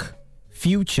J-Rock,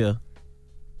 Future.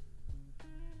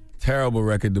 Terrible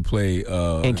record to play.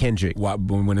 And Kendrick.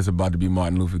 When it's about to be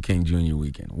Martin Luther King Jr.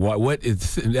 weekend.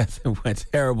 That's a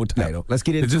terrible title. No, let's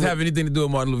get into it. Does this have anything to do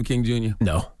with Martin Luther King Jr.?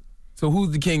 No. So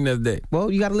who's the king that day? Well,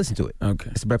 you got to listen to it. Okay.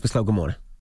 It's the Breakfast Club. Good morning.